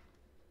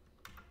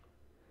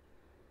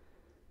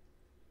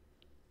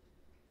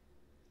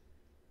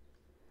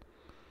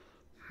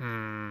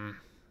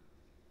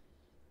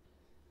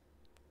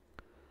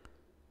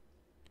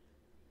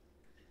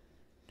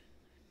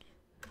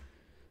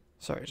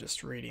 Sorry,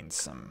 just reading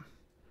some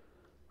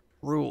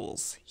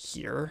rules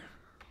here.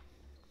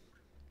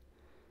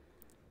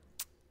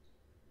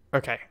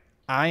 Okay,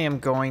 I am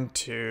going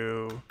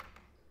to...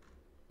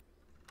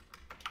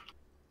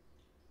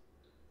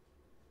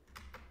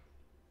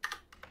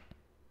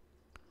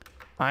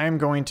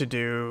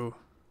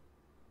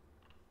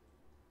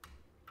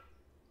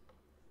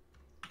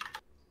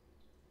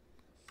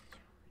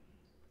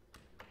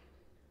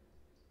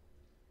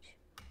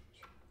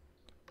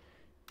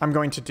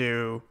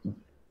 do...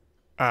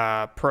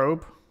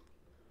 probe.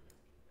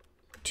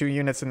 2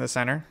 units in the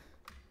center.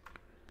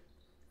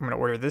 I'm going to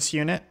order this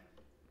unit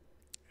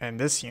and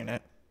this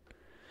unit.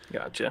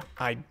 Gotcha.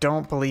 I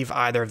don't believe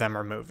either of them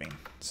are moving.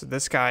 So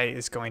this guy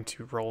is going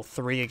to roll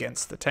 3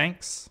 against the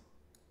tanks.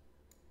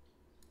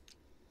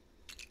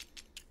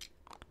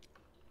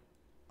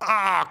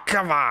 Oh,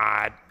 come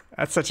on.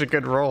 That's such a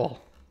good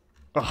roll.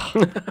 Oh.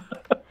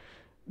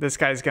 This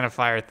guy's going to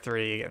fire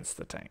 3 against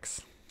the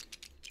tanks.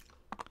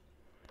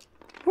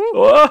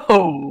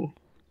 Whoa!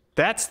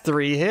 That's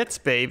 3 hits,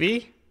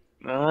 baby.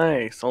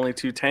 Nice. Only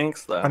 2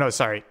 tanks, though. Oh, no,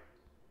 sorry.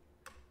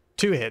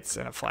 2 hits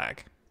and a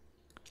flag.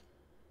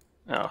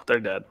 Oh, they're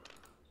dead.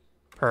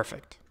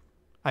 Perfect.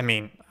 I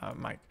mean,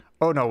 Mike.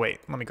 Oh, no, wait.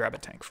 Let me grab a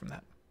tank from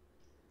that.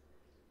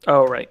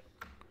 Oh, right.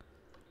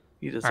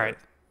 You deserve. All right.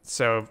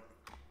 So,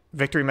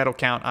 victory medal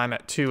count, I'm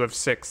at 2 of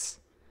 6.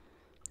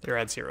 You're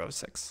at 0 of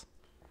 6.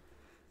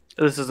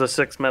 This is a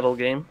 6 medal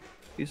game,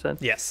 you said?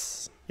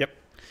 Yes. Yep.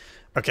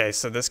 Okay,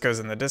 so this goes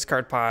in the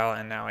discard pile,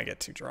 and now I get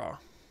to draw.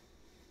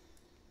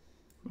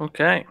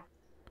 Okay.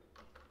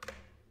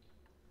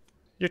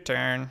 Your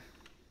turn.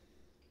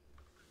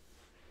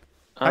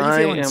 How are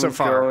you feeling so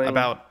far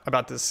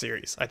about this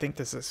series? I think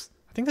this is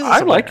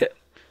I like it.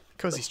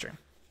 Cozy stream.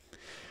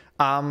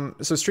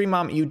 So Stream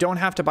Mom, you don't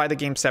have to buy the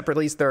game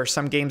separately. There are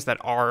some games that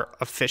are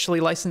officially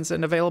licensed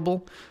and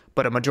available,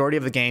 but a majority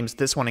of the games,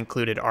 this one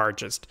included, are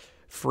just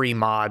free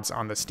mods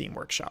on the Steam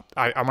Workshop.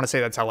 I want to say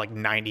that's how like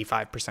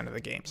 95% of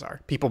the games are.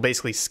 People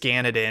basically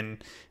scan it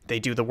in, they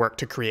do the work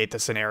to create the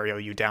scenario,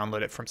 you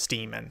download it from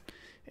Steam, and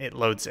it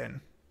loads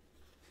in.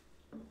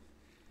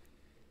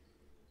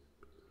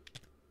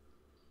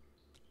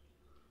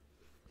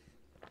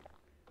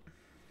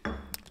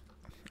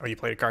 Oh, you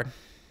played a card?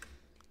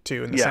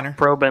 2 in the center? Yeah,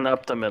 probing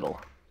up the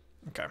middle.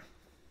 Okay.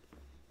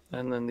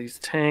 And then these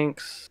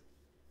tanks.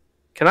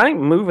 Can I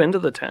move into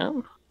the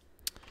town?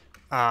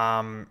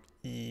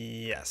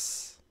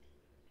 Yes.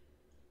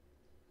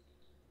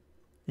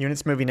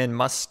 Units moving in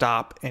must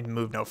stop and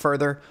move no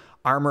further.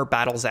 Armor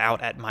battles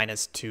out at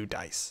 -2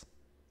 dice.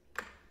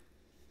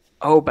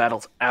 Oh,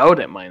 battles out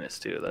at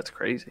 -2. That's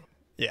crazy.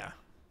 Yeah.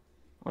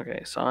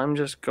 Okay, so I'm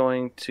just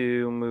going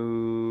to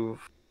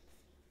move.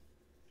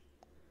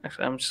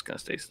 Actually, I'm just going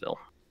to stay still.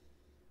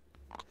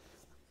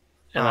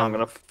 And I'm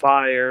going to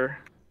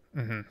fire.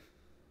 Mm-hmm.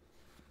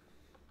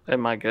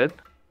 Am I good?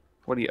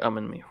 What are you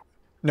umming me?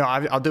 No,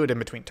 I'll do it in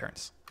between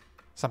turns.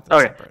 Something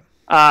Okay. separate.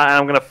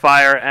 I'm going to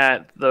fire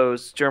at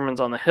those Germans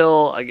on the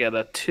hill. I get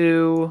a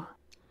 2.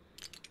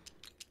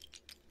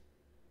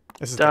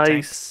 This is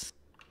dice.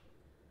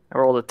 I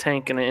rolled a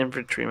tank and an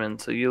infantryman,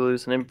 so you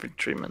lose an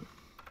infantryman.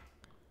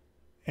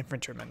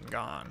 Infantryman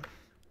gone.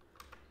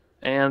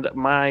 And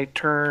my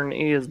turn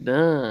is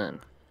done.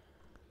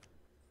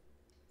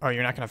 Oh,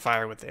 you're not going to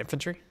fire with the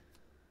infantry?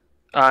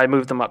 I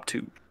moved them up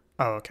 2.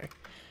 Oh, okay.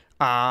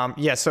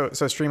 Yeah, so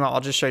Stream, I'll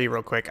just show you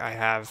real quick. I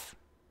have...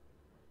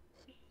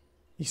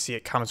 You see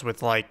it comes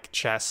with, like,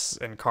 chests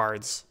and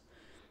cards.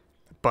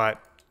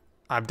 But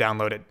I've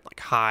downloaded, like,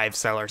 Hive,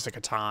 Settlers of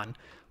Catan,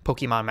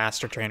 Pokemon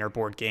Master Trainer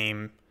board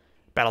game,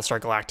 Battlestar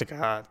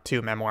Galactica,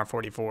 2 Memoir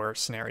 44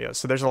 scenarios.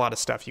 So there's a lot of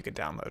stuff you could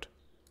download.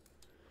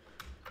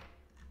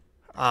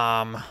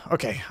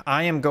 Okay,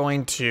 I am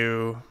going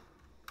to...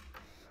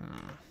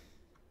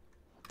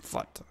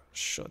 What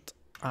should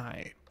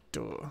I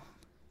do?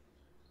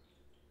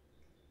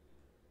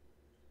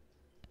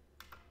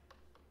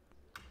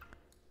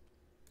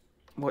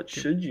 What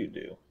should you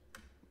do?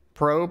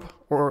 Probe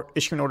or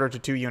issue an order to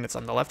 2 units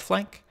on the left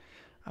flank.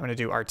 I'm going to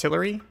do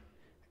artillery,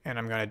 and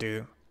I'm going to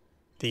do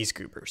these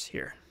goobers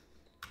here.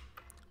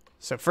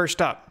 So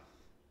first up,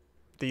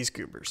 these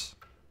goobers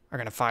are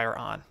going to fire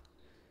on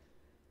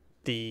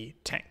the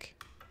tank.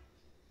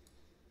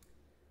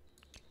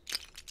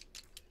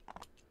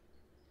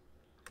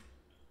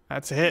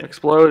 That's a hit.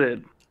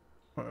 Exploded.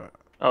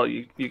 Oh,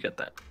 you get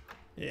that.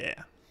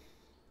 Yeah.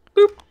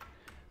 Boop.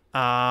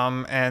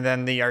 And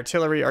then the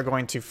artillery are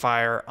going to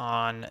fire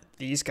on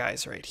these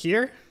guys right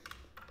here.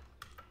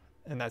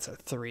 And that's a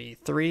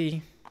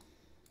 3-3.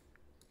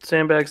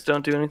 Sandbags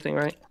don't do anything,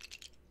 right?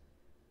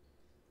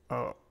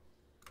 Oh,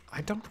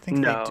 I don't think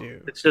No, they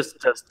do. it's just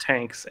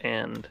tanks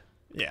and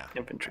Yeah.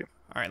 infantry.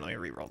 All right, let me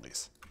re-roll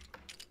these.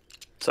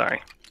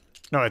 Sorry.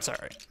 No, it's all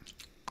right.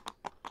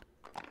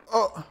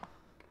 Oh.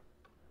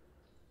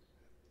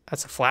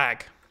 That's a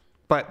flag.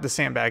 But the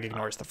sandbag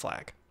ignores the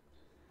flag.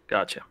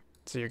 Gotcha.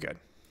 So you're good.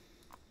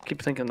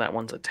 Keep thinking that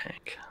one's a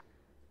tank.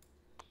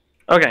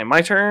 Okay,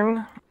 my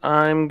turn.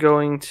 I'm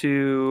going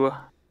to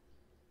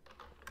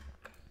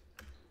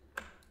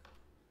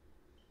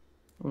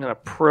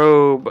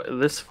probe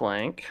this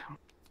flank.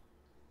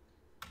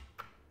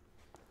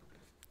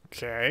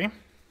 Okay.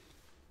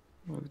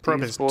 Move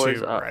Probe these is boys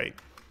 2, up. right?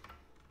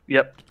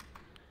 Yep.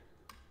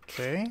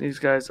 Okay. These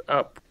guys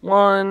up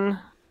 1,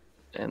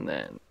 and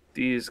then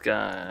these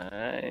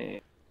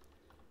guys.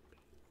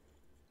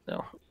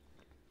 No.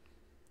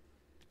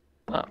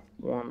 Up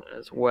 1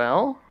 as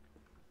well.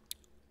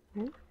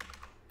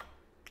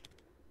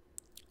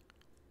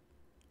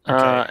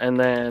 And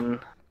then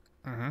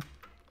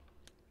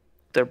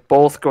they're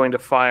both going to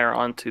fire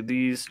onto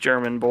these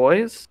German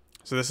boys.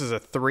 So this is a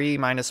 3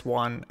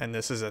 -1, and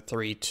this is a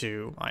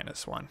 3-2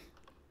 -1.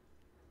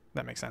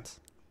 That makes sense.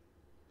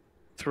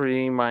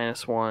 3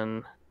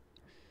 -1.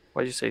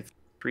 Why'd you say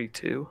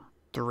 3-2?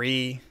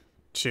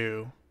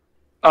 3-2.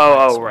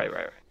 Oh,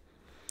 right.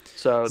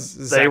 So they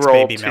Zach's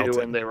roll baby 2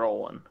 melted. and they roll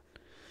 1.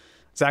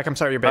 Zach, I'm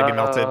sorry your baby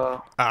melted.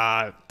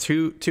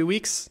 2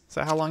 weeks? Is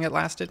that how long it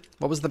lasted?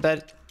 What was the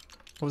bet?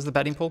 What was the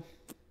betting pool?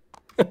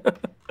 I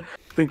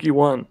think you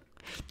won.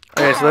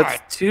 Okay, so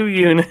that's 2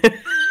 units.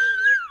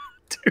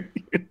 2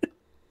 units.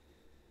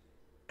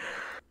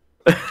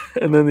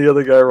 And then the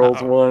other guy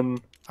rolls 1.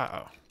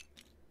 Uh-oh.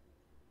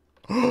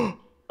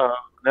 Oh,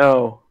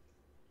 no.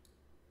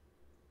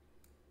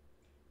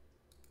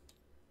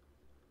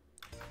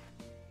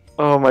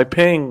 Oh, my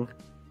ping.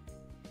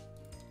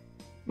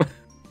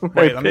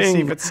 Wait, let me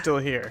see if it's still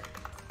here.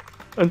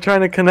 I'm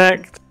trying to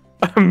connect.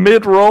 I'm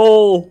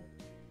mid-roll.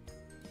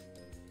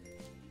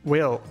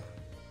 Will.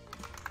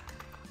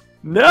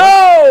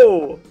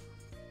 No!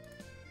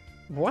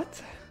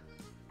 What?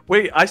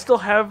 Wait, I still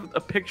have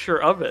a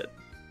picture of it.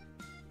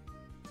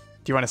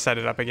 Do you want to set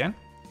it up again?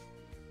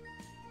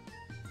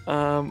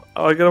 I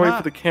gotta wait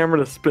for the camera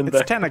to spin It's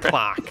back. 10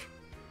 o'clock.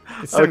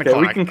 It's 10 Okay,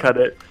 o'clock. we can cut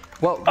it.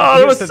 Well, Oh, that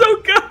here's was the-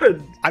 so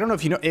good! I don't know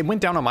if you know, it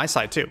went down on my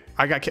side too.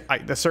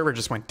 The server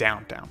just went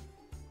down.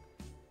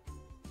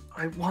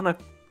 I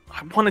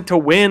wanted to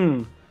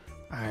win.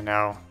 I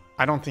know.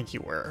 I don't think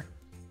you were.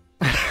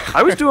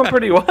 I was doing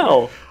pretty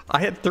well. I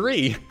had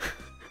 3.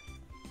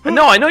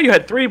 No, I know you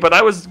had 3, but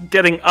I was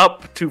getting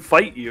up to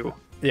fight you.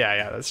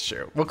 Yeah, that's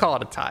true. We'll call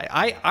it a tie.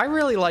 I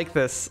really like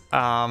this.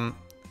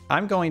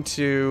 I'm going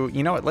to,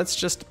 you know what? Let's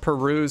just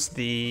peruse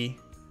the.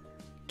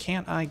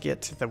 Can't I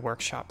get to the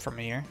workshop from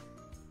here?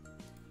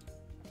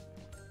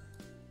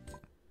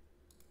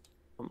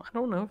 I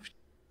don't know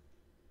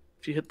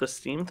if you hit the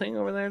Steam thing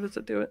over there. Does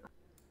it do it?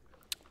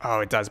 Oh,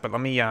 it does. But let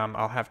me.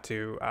 I'll have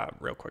to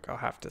real quick. I'll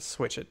have to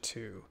switch it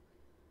to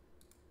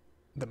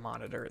the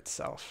monitor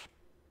itself.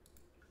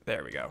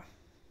 There we go.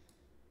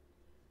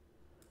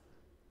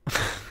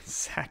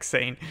 Zach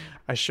saying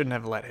I shouldn't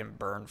have let him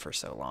burn for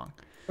so long.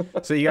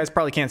 So you guys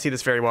probably can't see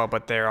this very well,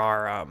 but there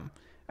are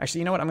actually,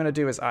 you know what I'm gonna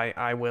do is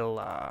I will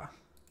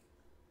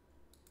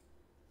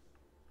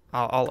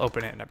I'll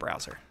open it in a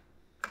browser.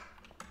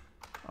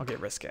 I'll get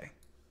risque.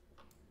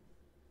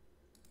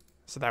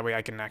 So that way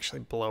I can actually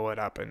blow it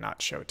up and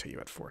not show it to you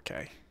at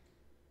 4K.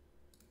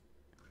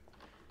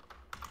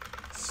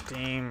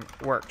 Steam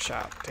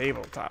Workshop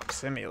Tabletop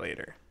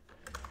Simulator.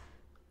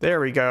 There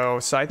we go.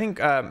 So I think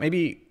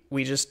maybe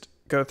we just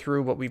go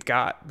through what we've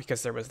got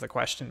because there was the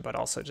question, but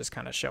also just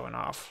kind of showing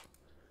off.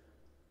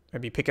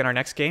 Maybe picking our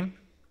next game?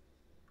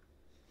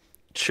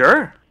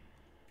 Sure.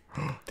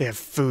 They have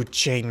Food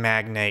Chain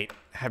Magnate.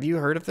 Have you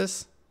heard of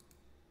this?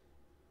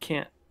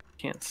 Can't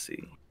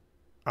see.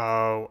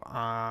 Oh,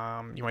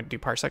 you want to do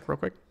Parsec real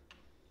quick?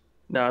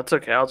 No, it's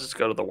okay. I'll just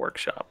go to the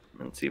workshop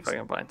and see if I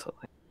can find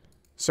something.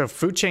 So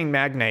Food Chain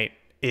Magnate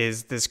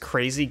is this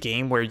crazy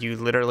game where you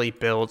literally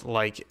build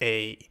like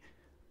I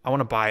want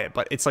to buy it,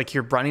 but it's like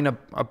you're running a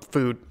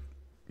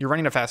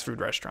fast food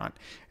restaurant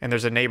and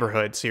there's a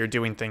neighborhood. So you're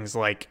doing things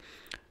like,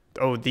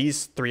 oh,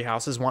 these 3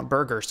 houses want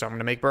burgers, so I'm going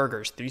to make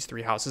burgers. These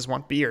 3 houses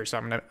want beer, so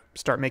I'm going to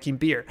start making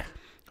beer.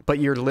 But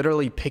you're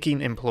literally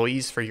picking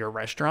employees for your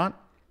restaurant.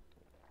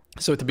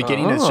 So at the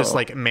beginning, it's just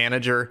like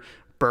manager,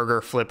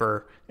 burger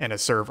flipper, and a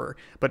server.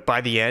 But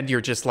by the end,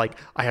 you're just like,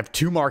 I have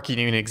 2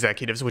 marketing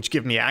executives, which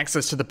give me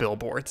access to the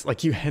billboards.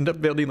 Like, you end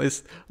up building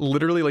this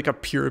literally like a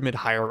pyramid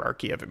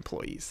hierarchy of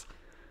employees.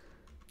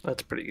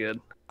 That's pretty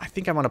good. I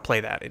think I want to play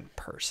that in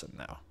person,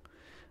 though.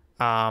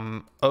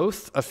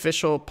 Oath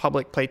official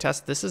public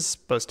playtest. This is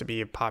supposed to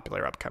be a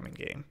popular upcoming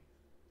game.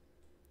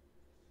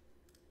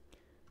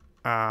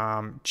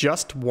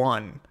 Just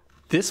One.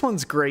 This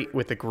one's great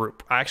with a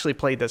group. I actually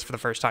played this for the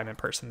first time in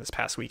person this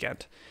past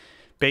weekend.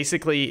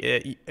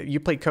 Basically, you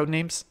played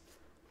Codenames?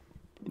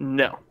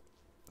 No.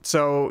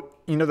 So,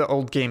 you know the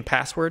old game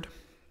Password?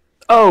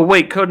 Oh,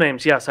 wait,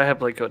 Codenames. Yes, I have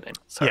played Codenames.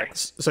 Sorry. Yeah.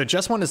 So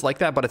Just One is like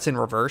that, but it's in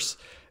reverse.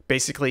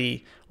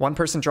 Basically, one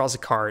person draws a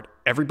card.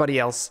 Everybody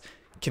else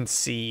can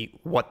see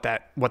what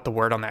the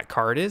word on that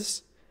card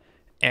is.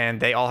 And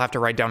they all have to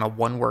write down a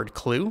 1-word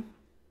clue.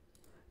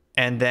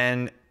 And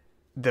then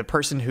the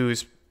person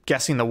who's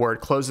guessing the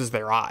word closes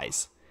their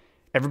eyes.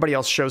 Everybody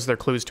else shows their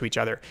clues to each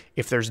other.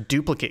 If there's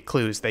duplicate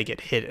clues, they get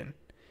hidden.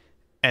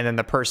 And then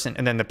the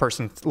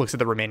person looks at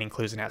the remaining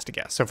clues and has to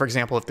guess. So for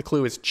example, if the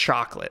clue is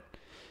chocolate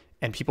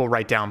and people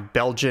write down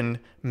Belgian,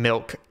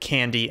 milk,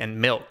 candy,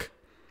 and milk,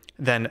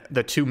 then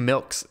the 2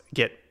 milks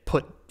get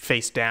put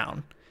face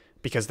down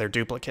because they're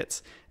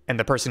duplicates. And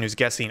the person who's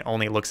guessing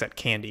only looks at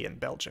candy and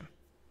Belgian.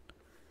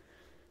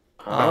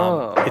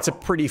 It's a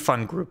pretty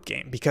fun group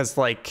game because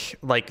like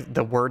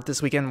the word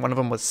this weekend, one of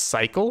them was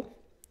cycle.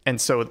 And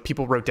so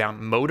people wrote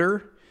down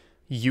motor,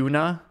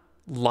 una,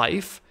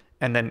 life,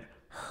 and then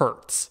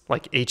hertz,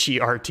 like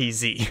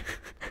HERTZ.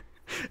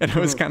 And it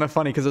was kind of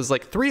funny because it was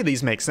like 3 of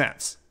these make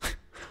sense.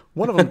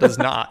 One of them does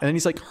not. And then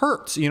he's like,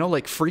 hertz,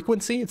 like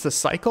frequency, it's a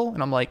cycle.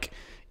 And I'm like,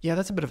 yeah,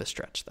 that's a bit of a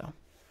stretch though.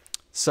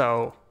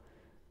 So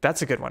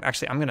that's a good one.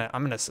 Actually, I'm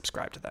gonna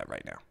subscribe to that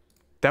right now.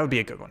 That would be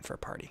a good one for a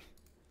party.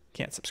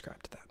 Can't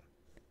subscribe to that.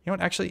 You know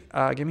what? Actually,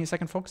 give me a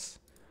second, folks.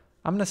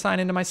 I'm going to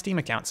sign into my Steam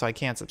account so I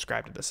can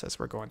subscribe to this as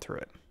we're going through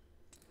it.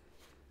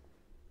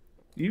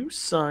 You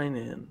sign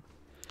in.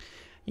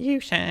 You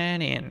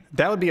sign in.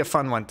 That would be a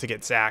fun one to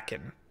get Zach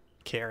and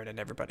Karen and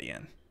everybody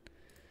in.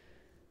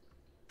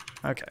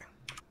 Okay.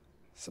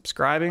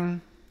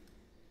 Subscribing.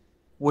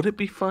 Would it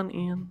be fun,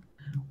 Ian?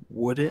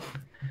 Would it?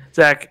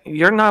 Zach,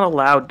 you're not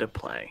allowed to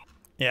play.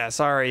 Yeah,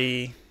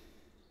 sorry.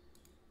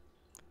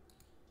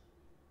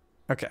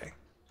 Okay.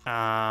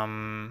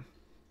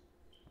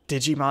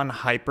 Digimon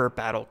Hyper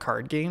Battle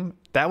card game.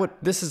 That's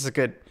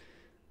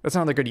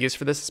another good use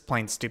for this, is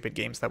playing stupid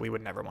games that we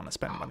would never want to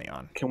spend money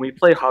on. Can we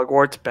play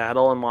Hogwarts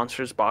Battle and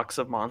Monsters Box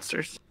of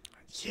Monsters?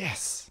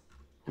 Yes.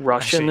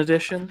 Russian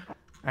edition?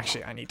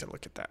 Actually, I need to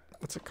look at that.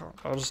 What's it called?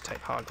 I'll just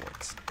type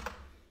Hogwarts.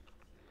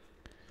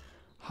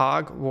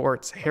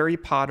 Hogwarts, Harry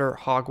Potter,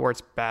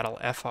 Hogwarts Battle,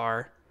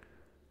 FR.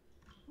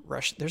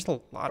 Rush. There's a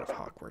lot of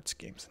Hogwarts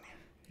games in here.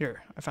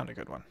 Here, I found a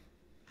good one.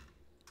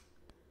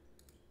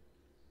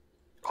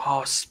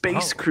 Oh,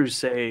 Space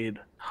Crusade.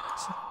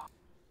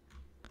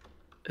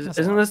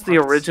 Isn't this the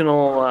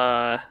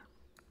original?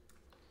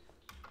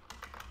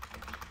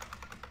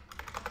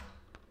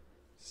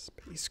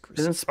 Space Crusade.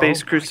 Isn't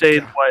Space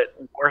Crusade what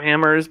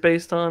Warhammer is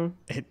based on?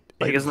 It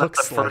isn't that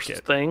the first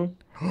thing?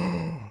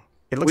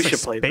 It looks like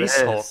play Space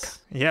this. Hulk.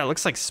 Yeah, it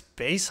looks like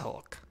Space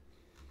Hulk.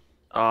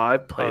 Oh, I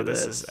played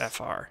this. This is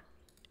FR.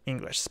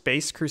 English.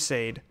 Space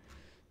Crusade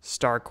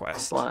Star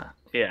Quest.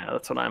 Yeah,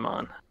 that's what I'm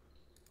on.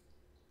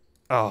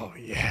 Oh,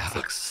 yeah. This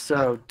looks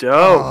so dope.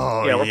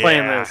 Oh, yeah, we're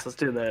playing this. Let's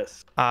do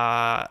this.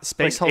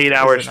 Space Hulk.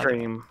 8-hour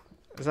stream.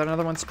 Is that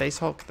another one? Space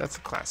Hulk? That's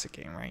a classic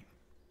game, right?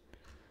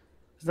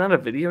 Is that a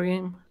video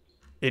game?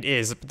 It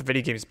is. But the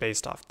video game is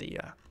based off the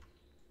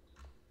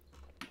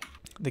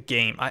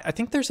game. I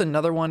think there's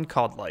another one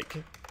called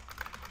like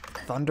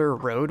Thunder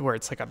Road where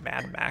it's like a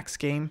Mad Max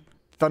game.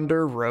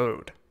 Thunder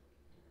Road.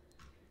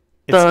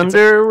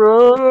 Thunder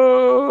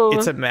Road.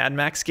 It's a Mad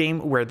Max game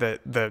where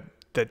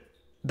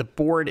the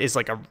board is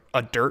like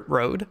a dirt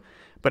road,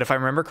 but if I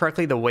remember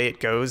correctly, the way it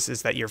goes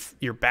is that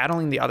you're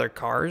battling the other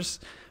cars,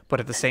 but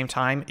at the same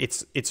time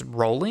it's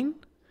rolling.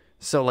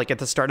 So like at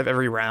the start of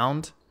every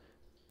round,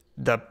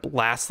 the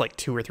last like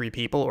 2 or 3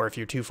 people, or if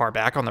you're too far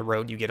back on the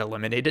road, you get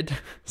eliminated.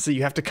 So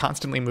you have to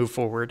constantly move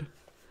forward.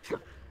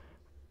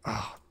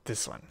 Oh,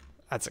 this one.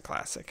 That's a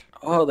classic.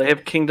 Oh, they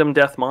have Kingdom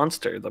Death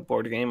Monster, the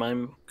board game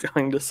I'm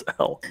going to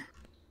sell.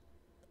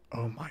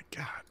 Oh my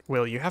God.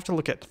 Will, you have to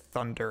look at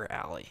Thunder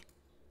Alley.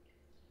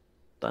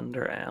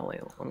 Thunder Alley.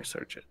 Let me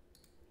search it.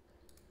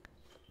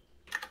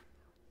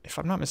 If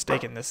I'm not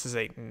mistaken, this is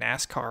a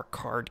NASCAR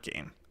card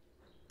game.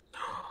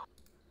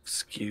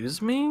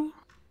 Excuse me?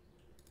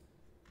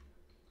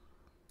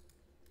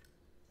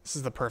 This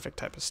is the perfect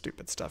type of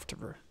stupid stuff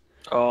to...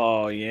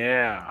 Oh,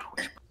 yeah.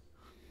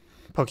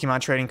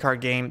 Pokemon trading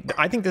card game.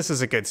 I think this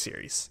is a good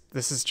series.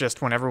 This is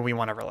just whenever we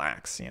want to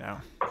relax,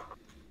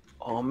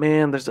 Oh,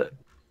 man, there's a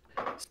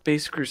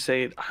Space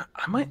Crusade.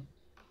 I want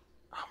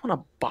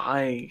to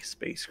buy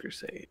Space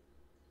Crusade.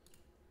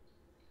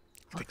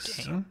 The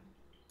game?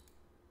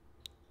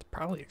 It's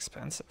probably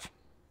expensive.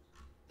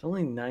 It's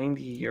only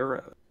 90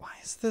 euros. Why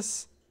is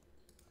this...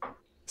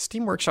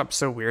 Steam Workshop's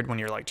so weird when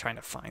you're like trying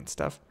to find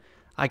stuff.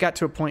 I got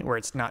to a point where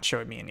it's not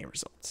showing me any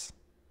results.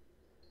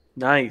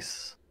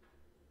 Nice.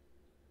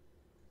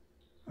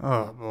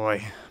 Oh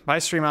boy. Bye,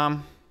 Stream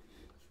Mom.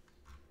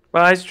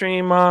 Bye,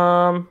 Stream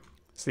Mom.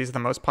 So these are the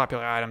most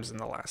popular items in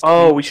the last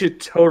Oh, we should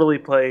totally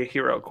play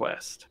Hero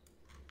Quest.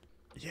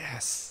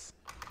 Yes.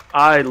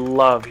 I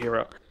love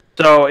Hero.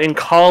 So in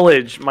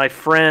college, my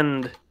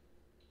friend,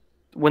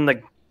 when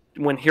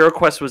Hero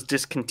Quest was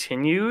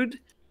discontinued,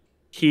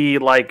 he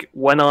like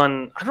went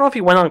on, I don't know if he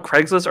went on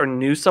Craigslist or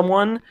knew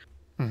someone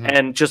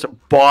and just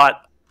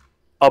bought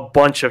a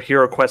bunch of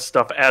Hero Quest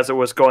stuff as it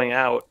was going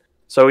out.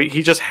 So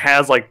he just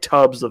has like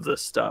tubs of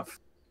this stuff.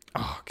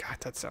 Oh god,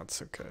 that sounds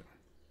so good.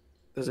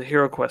 There's a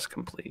Hero Quest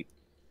complete.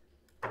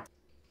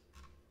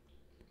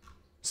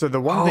 So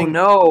the one thing...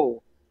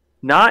 no.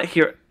 Not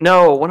Hero...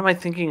 No, what am I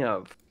thinking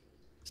of?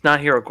 It's not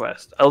Hero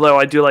Quest. Although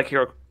I do like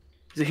Hero...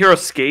 Is it Hero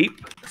Escape?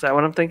 Is that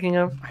what I'm thinking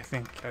of? I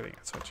think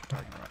that's what you're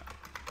talking about.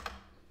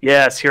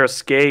 Yes, Hero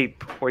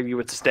Escape, where you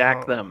would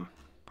stack them.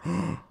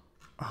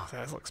 Oh,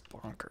 that looks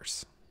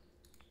bonkers.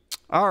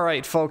 All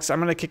right, folks, I'm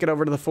going to kick it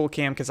over to the full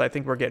cam because I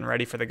think we're getting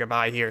ready for the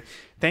goodbye here.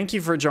 Thank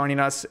you for joining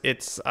us.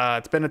 It's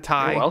been a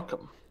tie. You're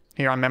welcome.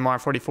 Here on Memoir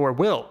 44.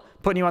 Will,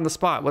 putting you on the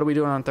spot. What are we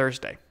doing on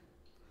Thursday?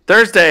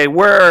 Thursday,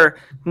 we're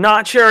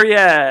not sure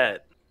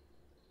yet.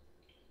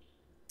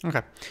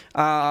 Okay.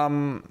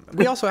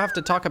 We also have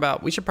to talk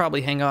about... We should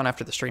probably hang on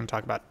after the stream,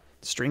 talk about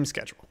the stream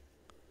schedule.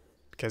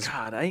 Because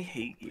God, I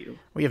hate you.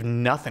 we have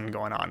nothing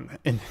going on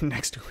in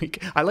next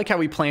week. I like how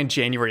we planned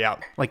January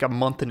out like a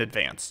month in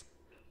advance.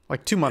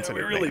 Like 2 months in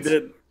advance. We really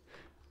did.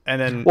 And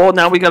then... Well,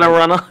 now we got to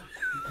run on...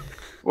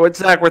 What's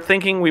that? We're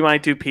thinking we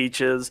might do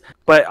Peaches.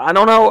 But I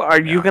don't know.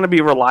 Are you going to be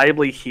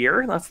reliably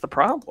here? That's the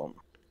problem.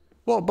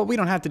 Well, but we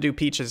don't have to do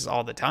Peaches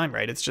all the time,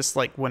 right? It's just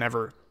like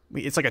whenever...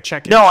 It's like a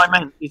check-in. No, I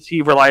meant, is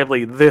he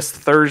reliably this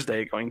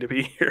Thursday going to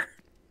be here?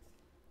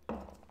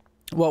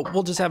 Well,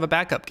 we'll just have a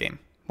backup game.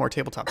 More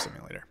Tabletop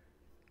Simulator.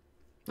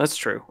 That's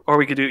true. Or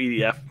we could do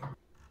EDF.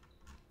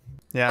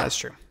 Yeah, that's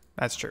true.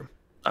 That's true.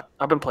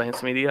 I've been playing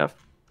some EDF.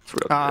 It's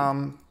real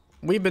good.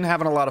 We've been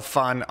having a lot of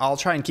fun. I'll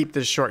try and keep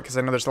this short because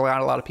I know there's a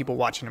lot of people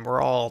watching and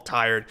we're all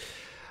tired.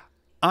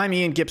 I'm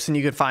Ian Gibson.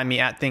 You can find me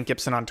at Think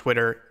Gibson on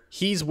Twitter.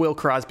 He's Will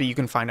Crosby. You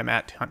can find him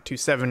at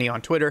Hunt270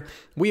 on Twitter.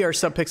 We are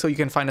Subpixel. You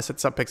can find us at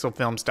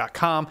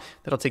subpixelfilms.com.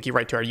 That'll take you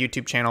right to our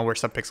YouTube channel. We're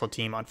Subpixel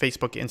Team on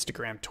Facebook,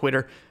 Instagram,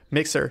 Twitter,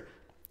 Mixer,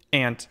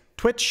 and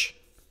Twitch.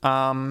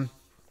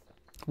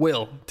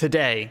 Will,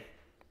 today,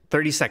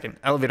 30-second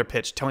elevator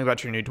pitch. Tell me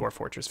about your new Dwarf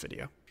Fortress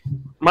video.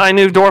 My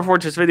new Dwarf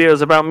Fortress video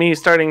is about me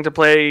starting to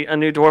play a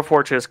new Dwarf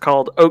Fortress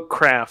called Oak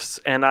Crafts,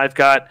 and I've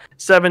got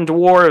 7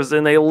 dwarves,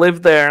 and they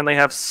live there, and they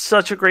have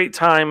such a great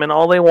time, and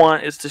all they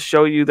want is to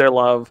show you their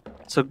love.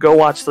 So go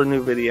watch the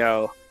new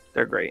video.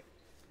 They're great.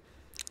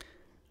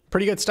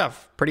 Pretty good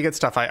stuff. Pretty good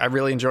stuff. I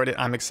really enjoyed it.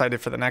 I'm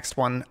excited for the next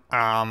one.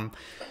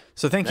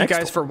 So thank you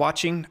guys for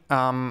watching.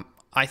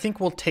 I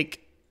think we'll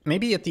take,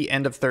 maybe at the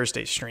end of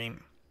Thursday's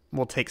stream,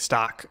 we'll take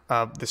stock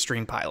of the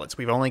stream pilots.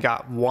 We've only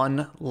got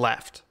one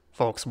left.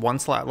 Folks, one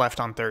slot left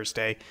on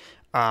Thursday.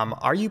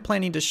 Are you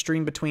planning to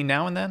stream between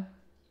now and then?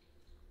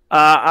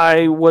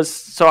 I've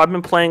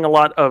been playing a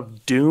lot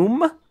of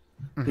Doom,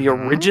 the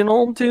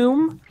original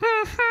Doom.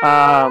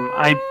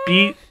 I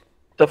beat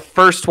the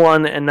first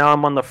one, and now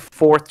I'm on the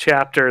 4th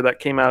chapter that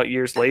came out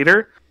years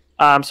later.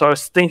 So I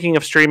was thinking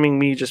of streaming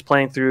me just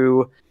playing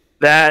through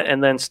that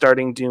and then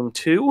starting Doom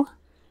 2.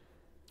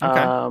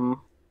 Okay.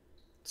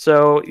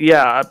 So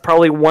yeah,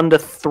 probably 1 to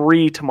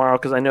 3 tomorrow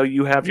because I know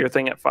you have your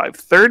thing at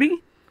 5:30.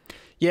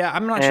 Yeah,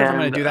 I'm not sure if I'm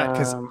going to do that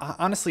because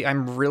honestly,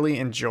 I'm really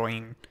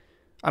enjoying...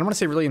 I don't want to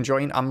say really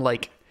enjoying. I'm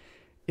like...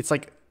 It's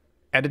like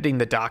editing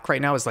the doc right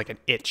now is like an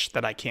itch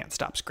that I can't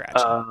stop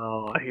scratching.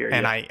 Oh, I hear you.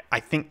 And I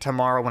think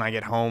tomorrow when I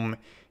get home,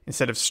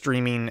 instead of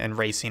streaming and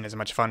racing as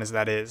much fun as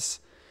that is,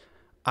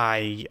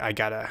 I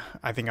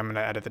think I'm going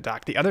to edit the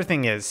doc. The other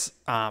thing is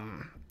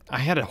I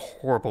had a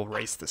horrible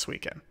race this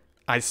weekend.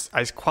 I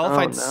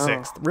qualified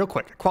 6th. Real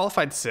quick, I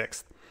qualified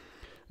 6th.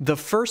 The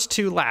first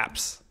 2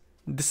 laps...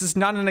 This is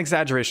not an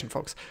exaggeration,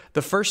 folks.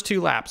 The first 2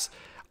 laps,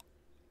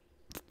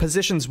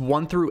 positions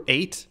 1 through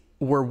 8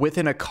 were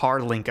within a car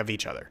length of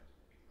each other.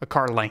 A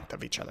car length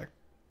of each other.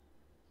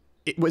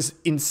 It was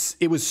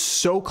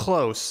so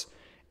close,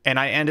 and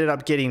I ended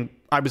up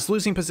I was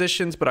losing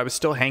positions, but I was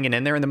still hanging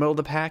in there in the middle of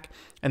the pack,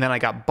 and then I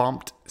got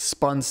bumped,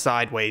 spun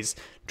sideways,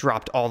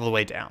 dropped all the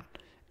way down.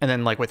 And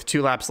then, like, with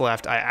 2 laps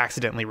left, I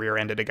accidentally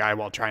rear-ended a guy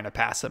while trying to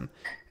pass him.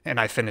 And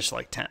I finished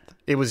like 10th.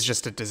 It was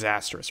just a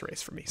disastrous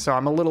race for me. So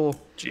I'm a little...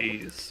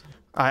 Jeez.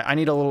 I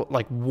need a little,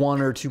 like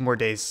 1 or 2 more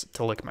days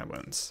to lick my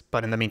wounds.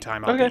 But in the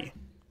meantime, I'll be...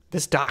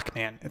 This doc,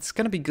 man, it's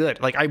going to be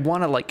good. Like, I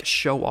want to, like,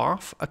 show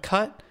off a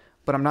cut,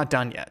 but I'm not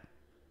done yet.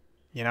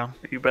 You know?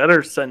 You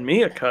better send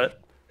me a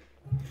cut.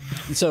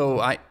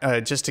 So,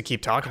 just to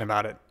keep talking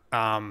about it,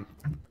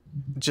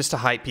 just to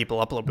hype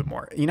people up a little bit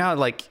more. You know how,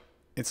 like,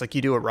 it's like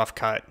you do a rough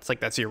cut. It's like,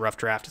 that's your rough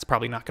draft. It's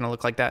probably not going to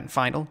look like that in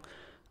final.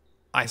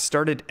 I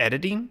started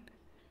editing,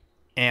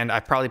 and I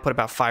probably put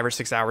about 5 or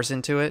 6 hours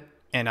into it,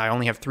 and I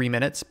only have 3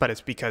 minutes, but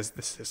it's because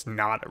this is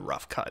not a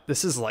rough cut.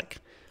 This is like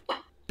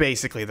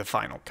basically the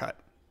final cut,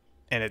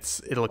 and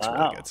it looks Wow.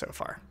 really good so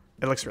far.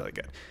 It looks really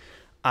good.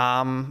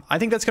 I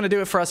think that's going to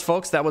do it for us,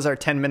 folks. That was our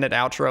 10-minute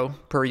outro,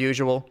 per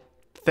usual.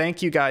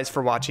 Thank you guys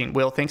for watching.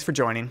 Will, thanks for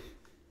joining.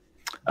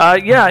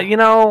 Yeah, you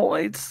know,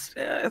 it's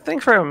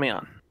thanks for having me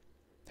on.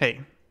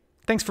 Hey,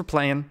 thanks for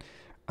playing.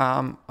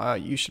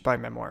 You should buy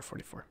Memoir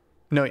 44.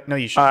 No,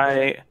 you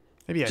shouldn't.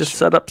 Maybe I just should.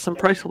 set up some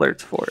price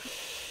alerts for it.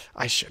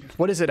 I should.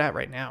 What is it at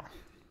right now?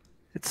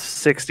 It's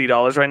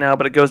 $60 right now,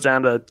 but it goes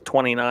down to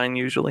 $29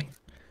 usually.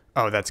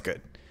 Oh, that's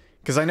good.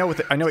 Because I know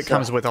it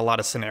comes with a lot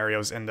of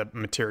scenarios and the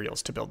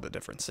materials to build the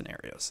different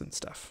scenarios and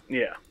stuff.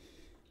 Yeah.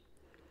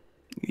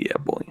 Yeah,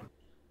 boy.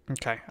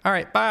 Okay. All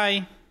right.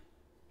 Bye.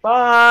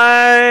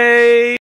 Bye.